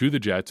 to the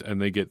Jets,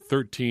 and they get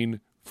 13,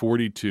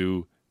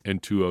 42,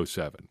 and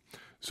 207.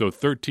 So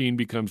 13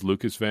 becomes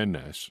Lucas Van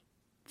Ness,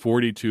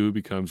 42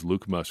 becomes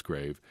Luke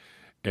Musgrave,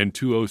 and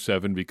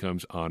 207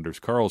 becomes Anders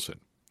Carlson.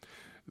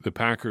 The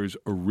Packers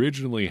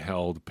originally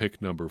held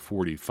pick number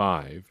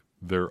 45,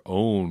 their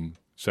own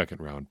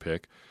second-round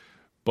pick,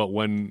 but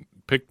when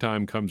pick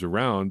time comes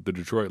around, the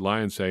Detroit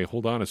Lions say,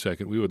 hold on a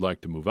second, we would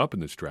like to move up in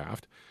this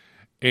draft,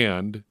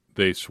 and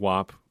they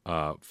swap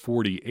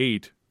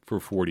 48 for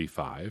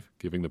 45,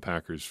 giving the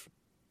Packers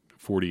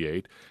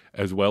 48,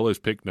 as well as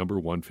pick number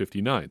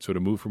 159. So to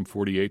move from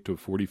 48 to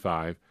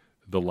 45,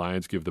 the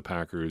Lions give the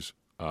Packers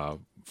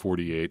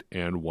 48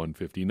 and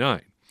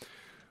 159.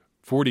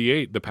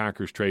 48, the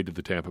Packers trade to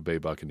the Tampa Bay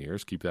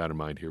Buccaneers. Keep that in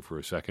mind here for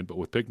a second. But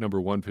with pick number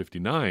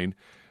 159,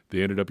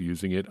 they ended up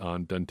using it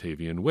on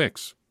Dontavian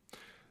Wicks.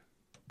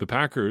 The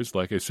Packers,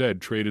 like I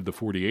said, traded the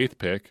 48th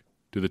pick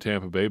to the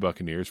Tampa Bay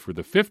Buccaneers for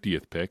the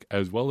 50th pick,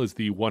 as well as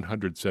the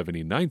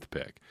 179th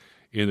pick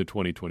in the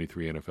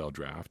 2023 NFL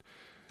Draft.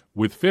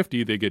 With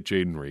 50, they get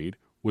Jaden Reed.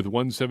 With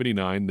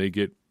 179, they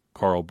get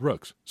Carl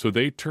Brooks. So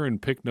they turn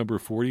pick number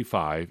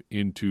 45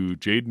 into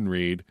Jaden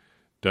Reed,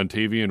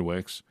 Dontavian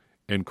Wicks,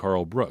 and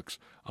Carl Brooks.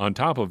 On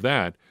top of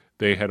that,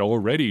 they had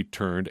already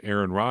turned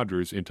Aaron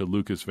Rodgers into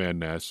Lucas Van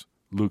Ness,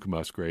 Luke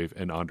Musgrave,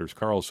 and Anders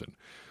Carlson.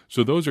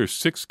 So those are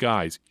 6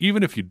 guys.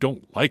 Even if you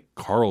don't like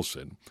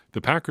Carlson,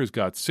 the Packers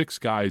got 6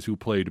 guys who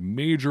played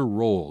major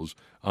roles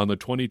on the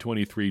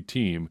 2023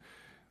 team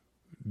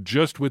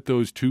just with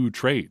those 2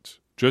 trades,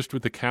 just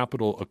with the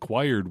capital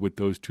acquired with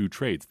those 2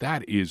 trades.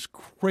 That is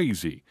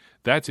crazy.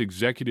 That's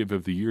executive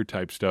of the year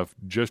type stuff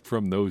just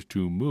from those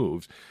 2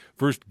 moves.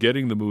 First,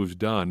 getting the moves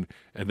done,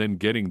 and then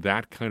getting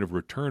that kind of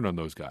return on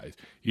those guys.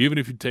 Even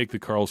if you take the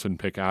Carlson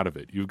pick out of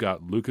it, you've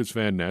got Lucas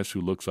Van Ness,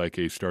 who looks like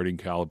a starting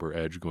caliber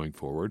edge going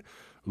forward,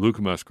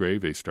 Luke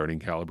Musgrave, a starting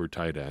caliber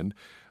tight end,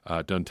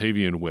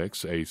 Dontavian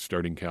Wicks, a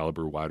starting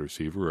caliber wide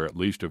receiver, or at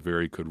least a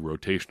very good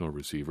rotational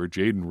receiver,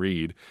 Jaden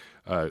Reed,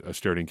 a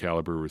starting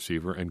caliber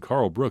receiver, and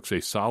Carl Brooks,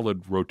 a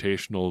solid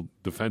rotational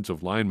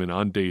defensive lineman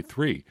on day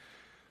 3.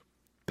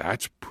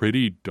 That's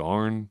pretty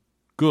darn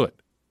good.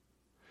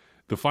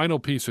 The final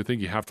piece I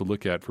think you have to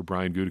look at for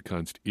Brian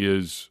Gutekunst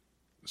is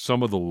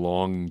some of the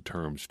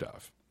long-term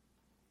stuff.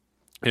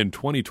 And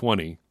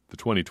 2020, the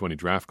 2020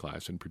 draft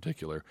class in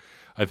particular,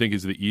 I think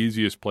is the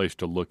easiest place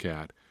to look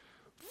at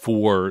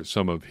for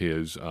some of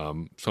his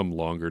some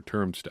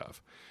longer-term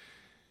stuff.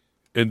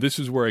 And this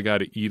is where I got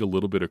to eat a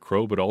little bit of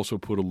crow, but also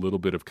put a little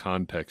bit of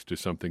context to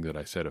something that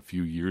I said a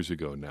few years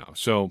ago now.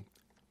 So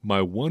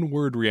my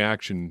one-word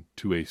reaction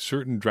to a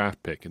certain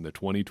draft pick in the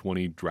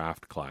 2020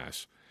 draft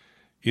class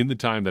in the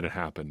time that it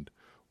happened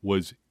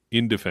was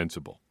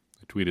indefensible.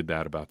 I tweeted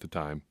that about the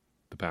time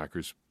the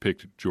Packers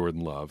picked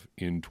Jordan Love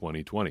in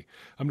 2020.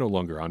 I'm no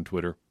longer on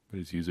Twitter. I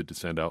just use it to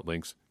send out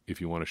links. If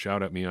you want to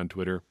shout at me on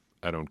Twitter,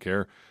 I don't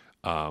care.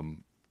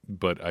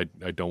 But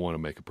I don't want to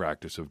make a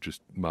practice of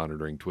just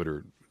monitoring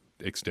Twitter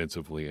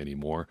extensively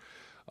anymore.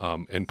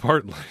 And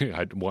partly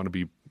I want to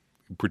be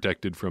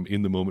protected from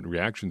in-the-moment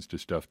reactions to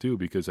stuff too,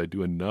 because I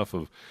do enough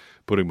of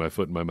putting my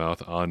foot in my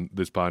mouth on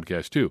this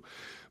podcast too.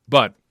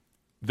 But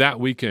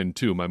that weekend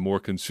too, my more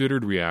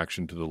considered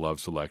reaction to the Love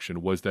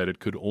selection was that it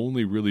could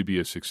only really be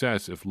a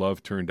success if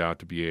Love turned out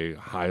to be a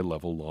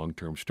high-level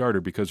long-term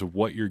starter because of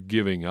what you're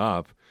giving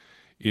up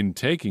in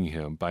taking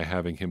him by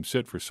having him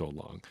sit for so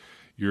long.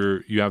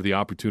 You have the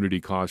opportunity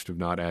cost of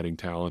not adding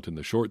talent in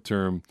the short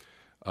term.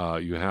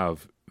 You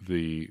have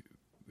the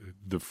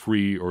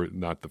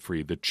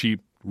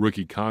cheap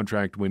rookie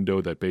contract window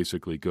that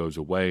basically goes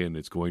away, and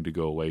it's going to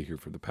go away here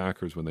for the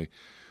Packers when they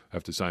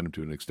have to sign him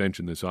to an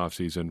extension this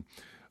offseason.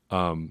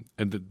 And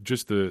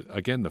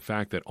the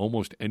fact that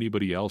almost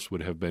anybody else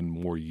would have been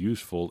more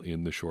useful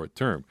in the short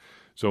term.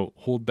 So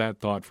hold that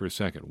thought for a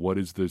second. What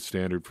is the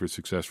standard for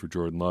success for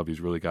Jordan Love?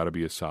 He's really got to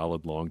be a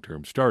solid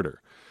long-term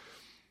starter.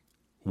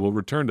 We'll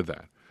return to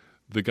that.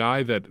 The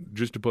guy that,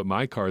 just to put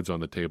my cards on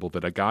the table,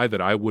 that a guy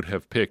that I would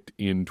have picked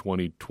in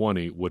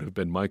 2020 would have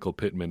been Michael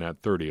Pittman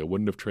at 30. I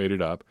wouldn't have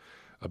traded up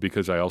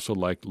because I also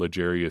liked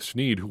L'Jarius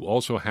Sneed, who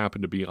also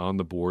happened to be on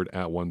the board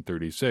at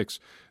 136,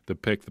 the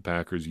pick the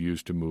Packers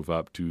used to move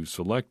up to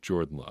select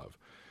Jordan Love.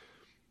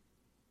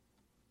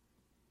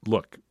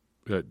 Look,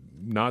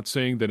 not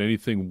saying that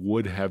anything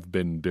would have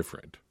been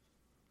different,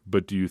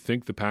 but do you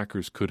think the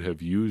Packers could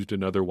have used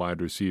another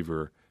wide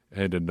receiver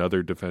and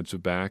another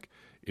defensive back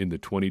in the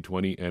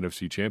 2020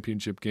 NFC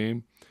Championship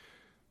game?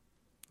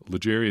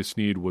 L'Jarius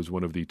Sneed was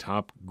one of the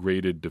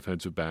top-graded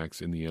defensive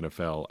backs in the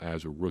NFL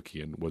as a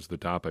rookie and was the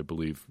top, I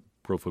believe,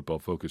 Pro Football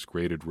Focus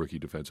graded rookie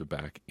defensive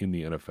back in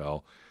the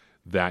NFL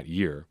that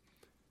year.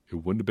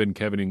 It wouldn't have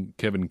been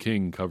Kevin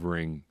King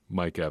covering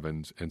Mike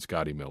Evans and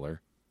Scotty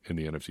Miller in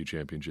the NFC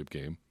Championship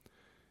game.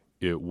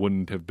 It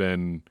wouldn't have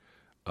been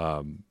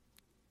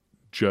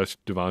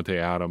just Devontae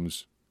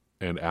Adams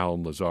and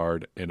Alan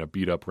Lazard and a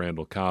beat-up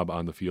Randall Cobb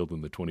on the field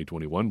in the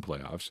 2021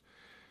 playoffs.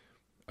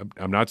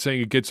 I'm not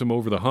saying it gets them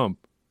over the hump,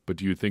 but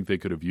do you think they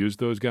could have used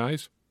those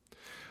guys?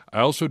 I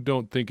also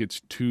don't think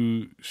it's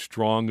too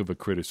strong of a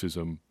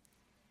criticism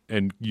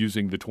and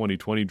using the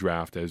 2020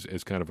 draft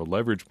as kind of a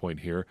leverage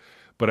point here,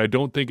 but I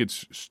don't think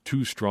it's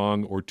too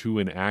strong or too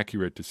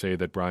inaccurate to say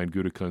that Brian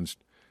Gutekunst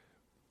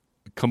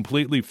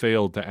completely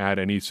failed to add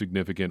any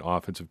significant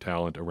offensive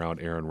talent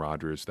around Aaron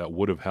Rodgers that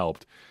would have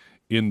helped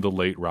in the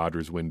late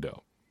Rodgers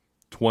window.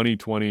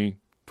 2020,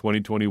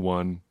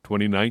 2021,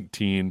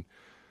 2019,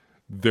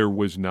 there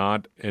was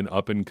not an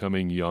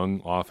up-and-coming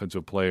young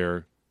offensive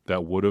player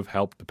that would have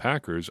helped the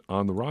Packers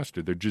on the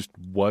roster. There just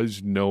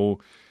was no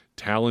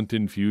talent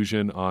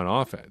infusion on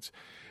offense.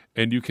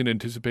 And you can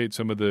anticipate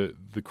some of the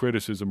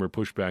criticism or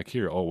pushback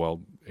here. Oh,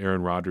 well,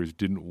 Aaron Rodgers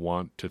didn't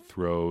want to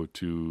throw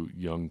to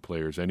young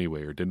players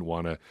anyway, or didn't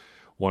want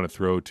to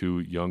throw to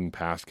young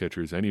pass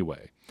catchers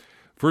anyway.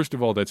 First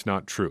of all, that's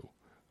not true.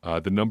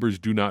 The numbers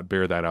do not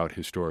bear that out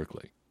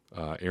historically.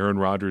 Aaron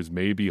Rodgers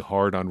may be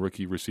hard on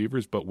rookie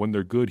receivers, but when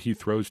they're good, he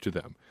throws to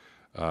them.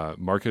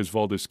 Marquez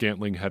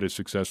Valdes-Scantling had a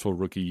successful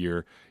rookie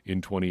year in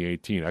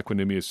 2018.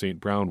 Equanimeous St.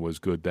 Brown was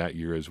good that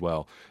year as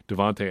well.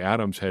 Devontae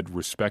Adams had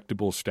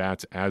respectable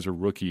stats as a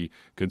rookie,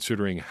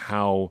 considering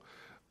how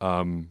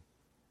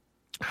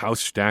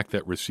stacked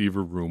that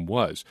receiver room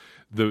was.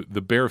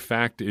 The bare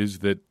fact is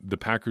that the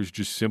Packers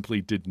just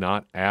simply did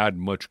not add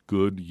much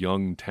good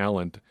young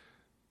talent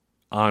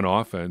on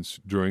offense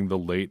during the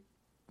late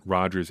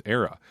Rodgers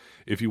era.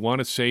 If you want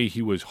to say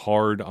he was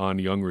hard on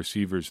young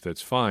receivers,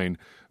 that's fine,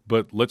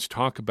 but let's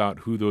talk about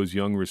who those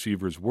young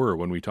receivers were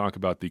when we talk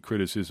about the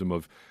criticism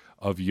of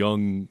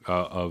GM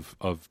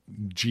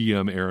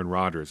Aaron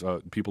Rodgers.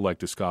 People like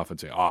to scoff and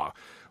say, well,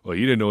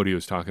 he didn't know what he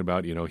was talking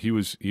about. He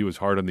was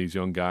hard on these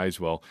young guys.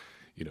 Well,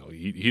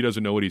 he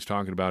doesn't know what he's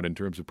talking about in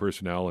terms of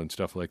personnel and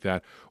stuff like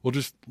that. Well,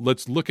 just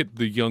let's look at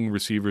the young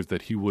receivers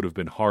that he would have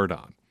been hard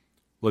on.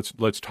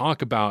 Let's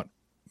talk about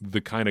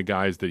the kind of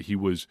guys that he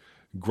was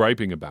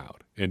griping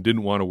about and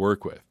didn't want to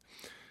work with.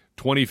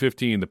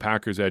 2015, the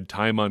Packers had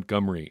Ty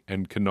Montgomery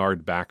and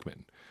Kennard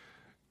Backman.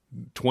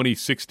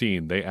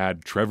 2016, they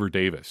add Trevor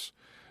Davis.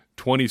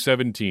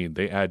 2017,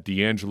 they add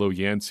D'Angelo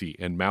Yancey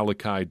and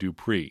Malachi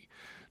Dupree.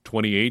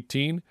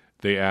 2018,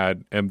 they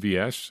add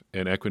MVS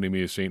and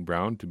Equanimeous St.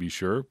 Brown, to be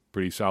sure,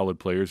 pretty solid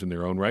players in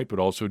their own right, but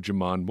also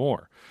Jamon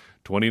Moore.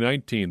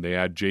 2019, they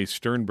add Jay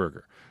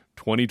Sternberger.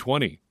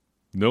 2020,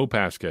 no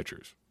pass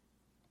catchers.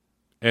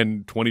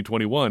 And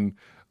 2021,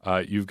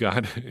 you've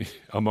got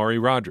Amari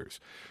Rodgers.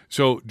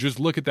 So just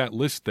look at that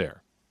list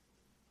there.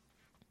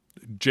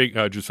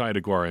 Josiah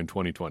DeGuara in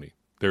 2020.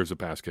 There's a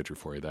pass catcher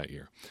for you that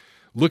year.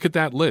 Look at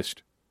that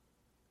list.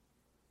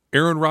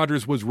 Aaron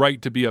Rodgers was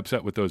right to be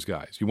upset with those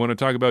guys. You want to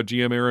talk about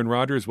GM Aaron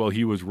Rodgers? Well,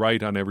 he was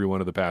right on every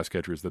one of the pass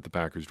catchers that the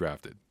Packers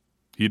drafted.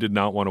 He did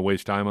not want to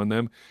waste time on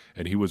them,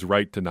 and he was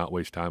right to not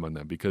waste time on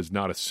them because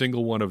not a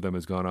single one of them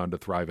has gone on to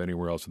thrive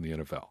anywhere else in the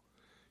NFL.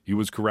 He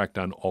was correct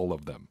on all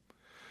of them.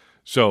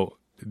 So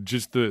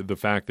just the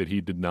fact that he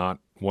did not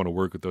want to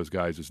work with those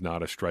guys is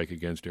not a strike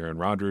against Aaron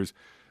Rodgers.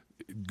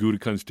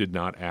 Gutekunst did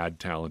not add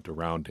talent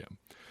around him.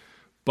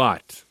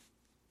 But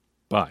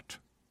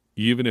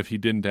even if he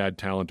didn't add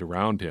talent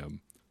around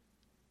him,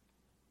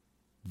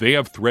 they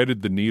have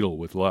threaded the needle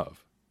with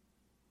Love.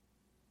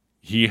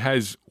 He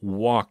has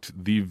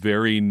walked the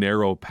very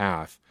narrow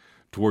path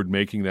toward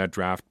making that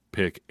draft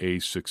pick a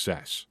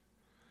success.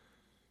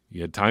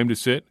 He had time to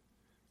sit,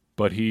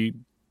 but he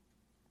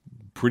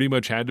pretty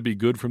much had to be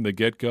good from the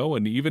get-go.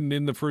 And even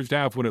in the first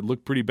half, when it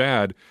looked pretty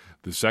bad,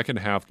 the second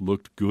half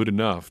looked good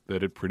enough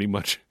that it pretty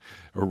much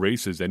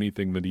erases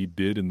anything that he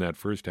did in that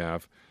first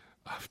half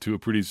to a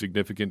pretty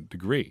significant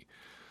degree.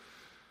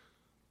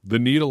 The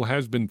needle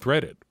has been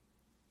threaded.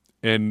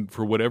 And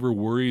for whatever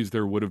worries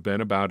there would have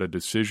been about a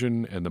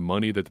decision and the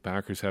money that the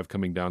Packers have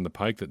coming down the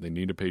pike that they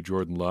need to pay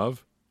Jordan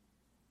Love,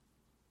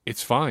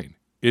 it's fine.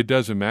 It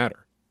doesn't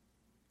matter.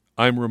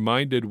 I'm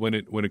reminded when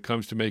it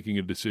comes to making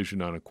a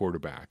decision on a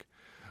quarterback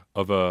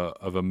of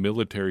a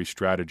military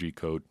strategy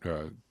quote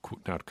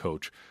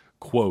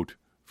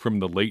from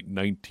the late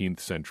 19th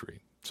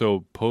century.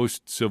 So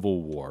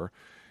post-Civil War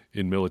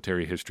in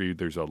military history,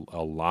 there's a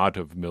lot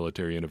of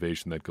military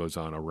innovation that goes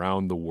on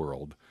around the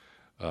world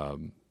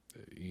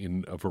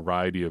in a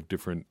variety of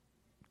different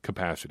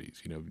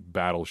capacities,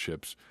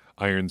 battleships,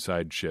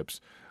 Ironside ships,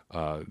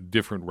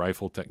 different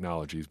rifle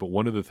technologies. But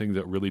one of the things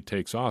that really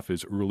takes off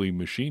is early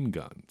machine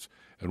guns.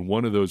 And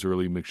one of those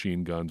early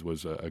machine guns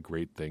was a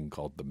great thing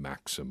called the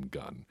Maxim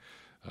gun,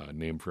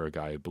 named for a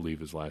guy, I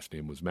believe his last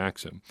name was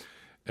Maxim.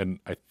 And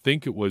I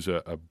think it was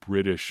a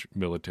British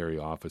military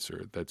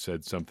officer that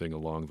said something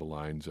along the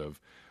lines of,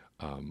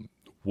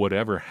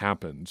 whatever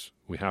happens,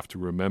 we have to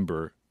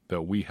remember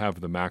that we have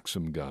the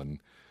Maxim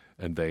gun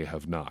and they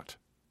have not.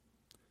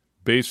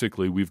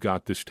 Basically, we've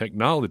got this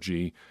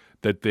technology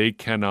that they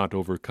cannot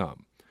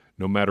overcome.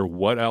 No matter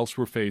what else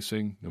we're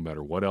facing, no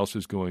matter what else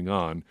is going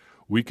on,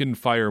 we can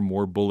fire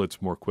more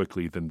bullets more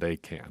quickly than they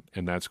can,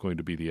 and that's going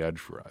to be the edge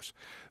for us.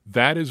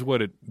 That is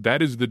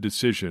the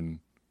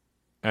decision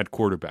at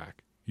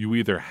quarterback. You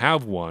either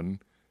have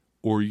one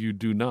or you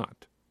do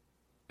not.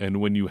 And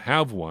when you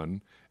have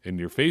one and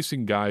you're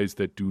facing guys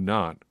that do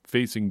not,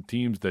 facing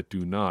teams that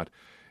do not,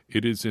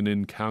 it is an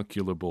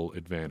incalculable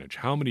advantage.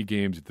 How many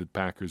games did the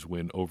Packers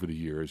win over the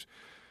years?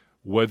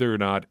 Whether or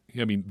not,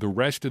 the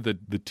rest of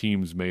the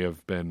teams may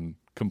have been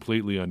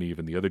completely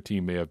uneven. The other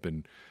team may have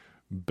been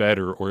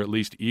better or at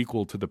least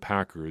equal to the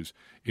Packers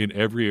in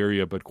every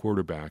area but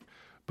quarterback.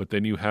 But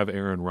then you have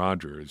Aaron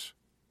Rodgers,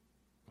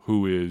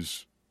 who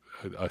is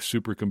a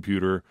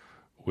supercomputer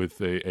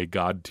with a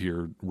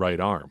God-tier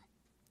right arm.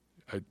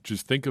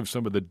 Just think of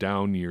some of the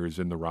down years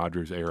in the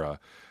Rodgers era.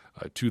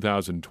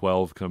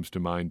 2012 comes to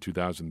mind,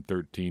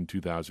 2013,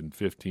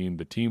 2015.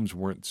 The teams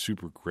weren't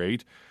super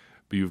great,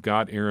 but you've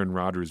got Aaron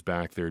Rodgers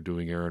back there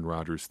doing Aaron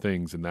Rodgers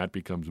things, and that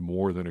becomes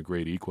more than a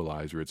great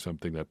equalizer. It's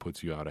something that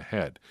puts you out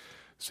ahead.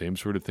 Same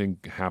sort of thing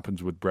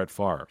happens with Brett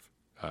Favre.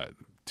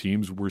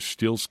 Teams were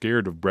still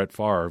scared of Brett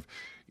Favre,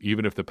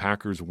 even if the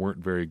Packers weren't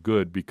very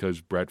good,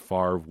 because Brett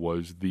Favre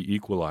was the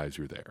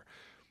equalizer there.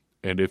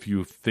 And if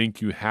you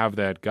think you have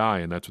that guy,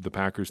 and that's what the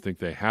Packers think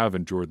they have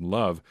in Jordan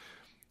Love,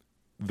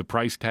 the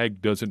price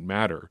tag doesn't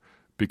matter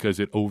because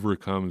it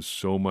overcomes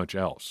so much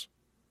else.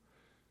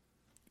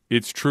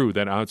 It's true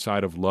that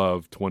outside of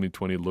Love,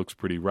 2020 looks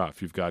pretty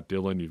rough. You've got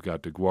Dillon, you've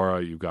got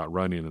DeGuara, you've got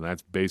Runyon, and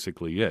that's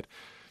basically it.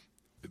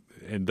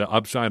 And the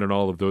upside on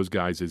all of those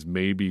guys is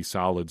maybe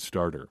solid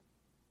starter.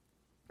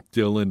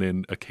 Dillon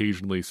and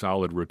occasionally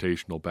solid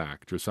rotational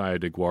back. Josiah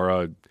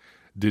DeGuara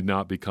did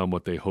not become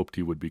what they hoped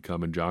he would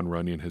become, and John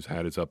Runyon has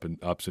had his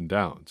ups and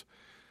downs.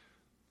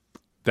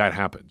 That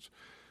happens.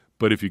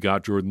 But if you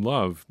got Jordan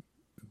Love,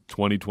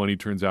 2020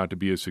 turns out to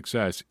be a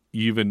success,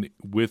 even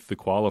with the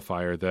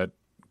qualifier that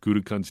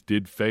Gutekunst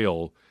did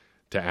fail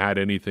to add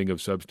anything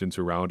of substance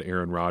around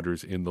Aaron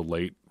Rodgers in the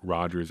late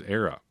Rodgers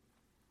era.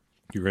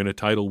 You're in a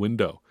title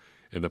window,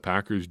 and the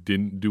Packers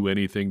didn't do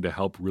anything to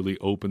help really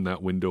open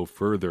that window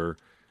further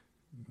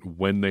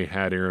when they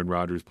had Aaron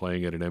Rodgers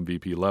playing at an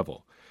MVP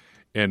level.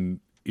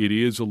 And it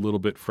is a little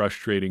bit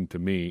frustrating to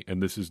me,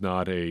 and this is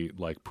not a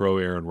pro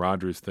Aaron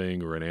Rodgers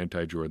thing or an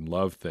anti-Jordan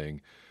Love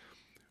thing,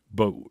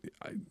 but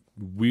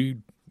we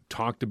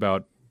talked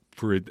about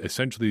for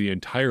essentially the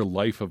entire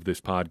life of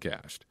this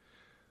podcast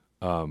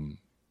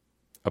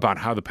about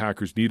how the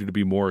Packers needed to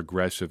be more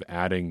aggressive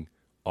adding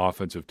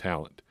offensive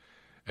talent.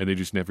 And they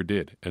just never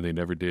did, and they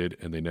never did,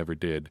 and they never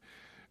did.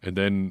 And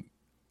then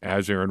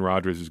as Aaron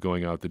Rodgers is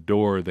going out the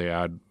door, they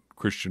add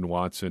Christian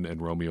Watson and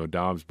Romeo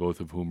Doubs, both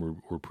of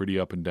whom were pretty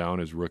up and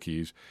down as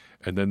rookies,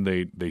 and then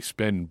they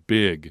spend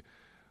big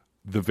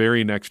the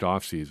very next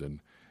offseason,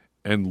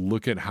 and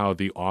look at how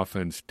the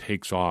offense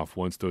takes off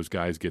once those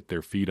guys get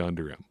their feet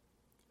under him.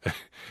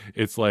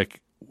 It's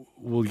like,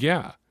 well,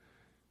 yeah,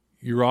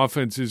 your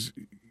offense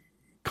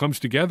comes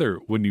together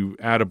when you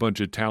add a bunch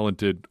of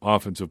talented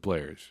offensive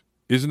players.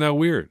 Isn't that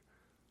weird?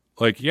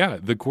 Like, yeah,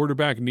 the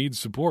quarterback needs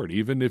support,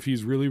 even if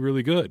he's really,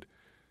 really good.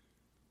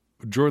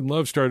 Jordan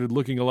Love started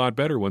looking a lot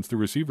better once the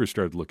receivers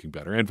started looking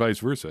better, and vice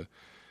versa.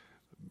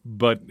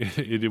 But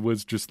it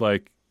was just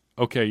like,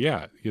 okay,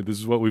 yeah, this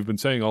is what we've been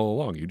saying all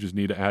along. You just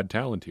need to add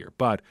talent here.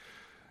 But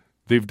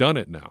they've done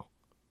it now.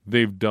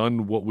 They've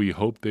done what we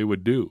hoped they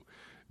would do.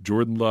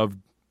 Jordan Love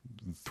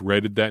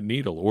threaded that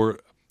needle, or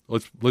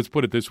let's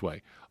put it this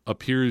way,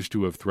 appears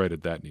to have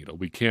threaded that needle.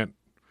 We can't.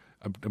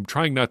 I'm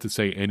trying not to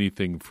say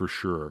anything for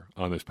sure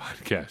on this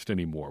podcast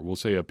anymore. We'll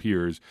say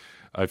appears.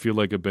 I feel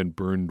like I've been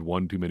burned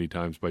one too many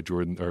times by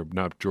Jordan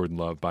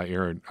Love, by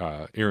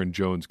Aaron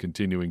Jones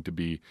continuing to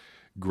be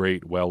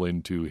great well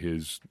into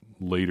his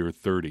later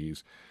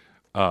 30s.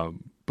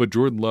 But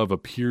Jordan Love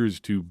appears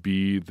to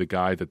be the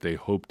guy that they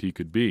hoped he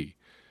could be.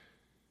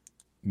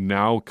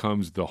 Now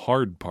comes the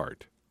hard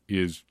part,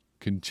 is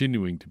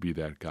continuing to be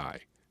that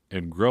guy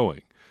and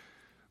growing.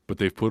 But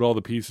they've put all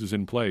the pieces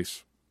in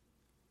place.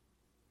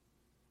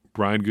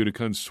 Brian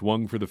Gutekunst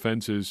swung for the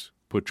fences,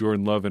 put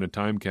Jordan Love in a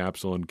time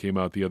capsule, and came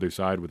out the other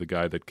side with a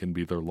guy that can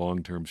be their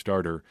long-term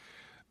starter.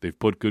 They've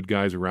put good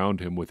guys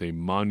around him with a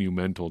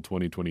monumental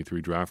 2023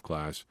 draft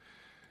class.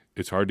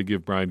 It's hard to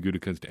give Brian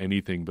Gutekunst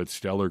anything but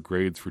stellar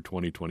grades for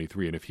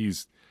 2023. And if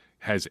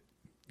has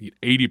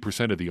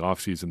 80% of the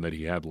offseason that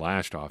he had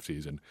last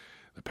offseason,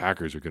 the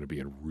Packers are going to be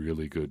in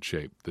really good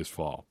shape this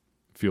fall.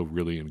 I feel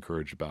really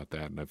encouraged about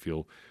that, and I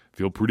feel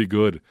pretty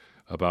good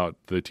about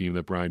the team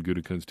that Brian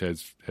Gutekunst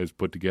has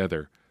put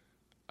together.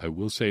 I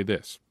will say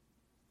this.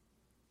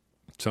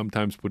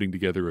 Sometimes putting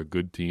together a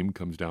good team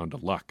comes down to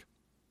luck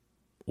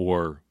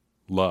or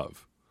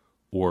love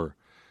or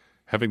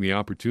having the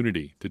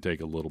opportunity to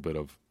take a little bit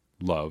of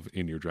love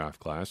in your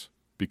draft class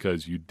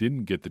because you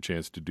didn't get the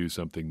chance to do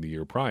something the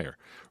year prior.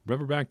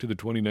 Remember back to the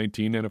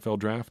 2019 NFL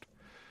draft?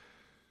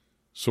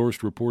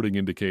 Sourced reporting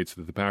indicates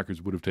that the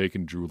Packers would have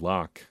taken Drew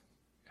Lock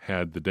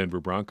had the Denver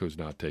Broncos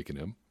not taken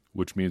him,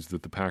 which means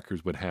that the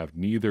Packers would have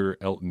neither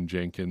Elton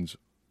Jenkins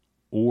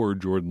or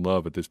Jordan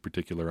Love at this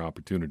particular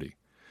opportunity,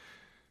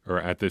 or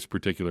at this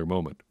particular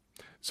moment.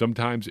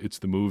 Sometimes it's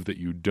the move that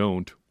you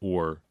don't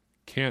or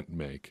can't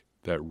make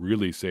that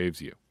really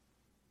saves you.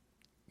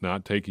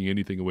 Not taking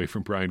anything away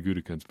from Brian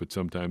Gutekunst, but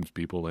sometimes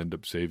people end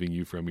up saving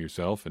you from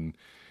yourself, and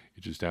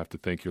you just have to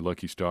thank your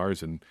lucky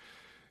stars and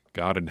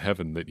God in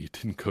heaven that you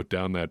didn't go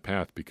down that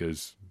path,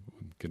 because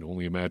you can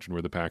only imagine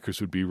where the Packers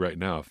would be right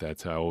now if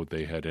that's how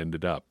they had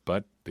ended up.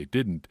 But they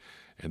didn't,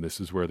 and this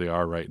is where they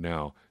are right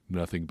now.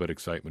 Nothing but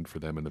excitement for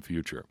them in the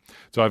future.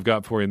 So I've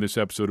got for you in this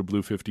episode of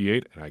Blue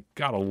 58, and I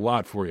got a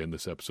lot for you in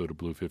this episode of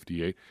Blue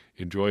 58.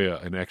 Enjoy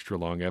an extra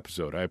long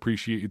episode. I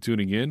appreciate you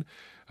tuning in.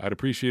 I'd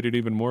appreciate it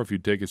even more if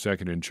you'd take a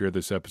second and share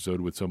this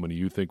episode with someone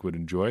you think would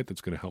enjoy it.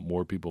 That's going to help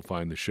more people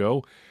find the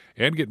show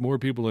and get more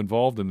people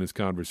involved in this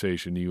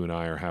conversation you and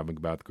I are having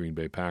about the Green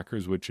Bay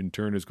Packers, which in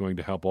turn is going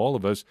to help all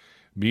of us,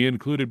 me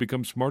included,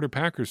 become smarter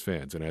Packers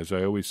fans. And as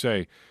I always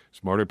say,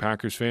 smarter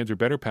Packers fans are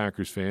better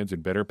Packers fans,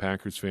 and better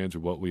Packers fans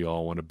are what we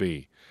all want to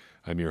be.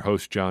 I'm your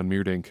host, John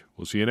Meerdink.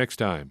 We'll see you next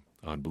time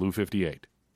on Blue 58.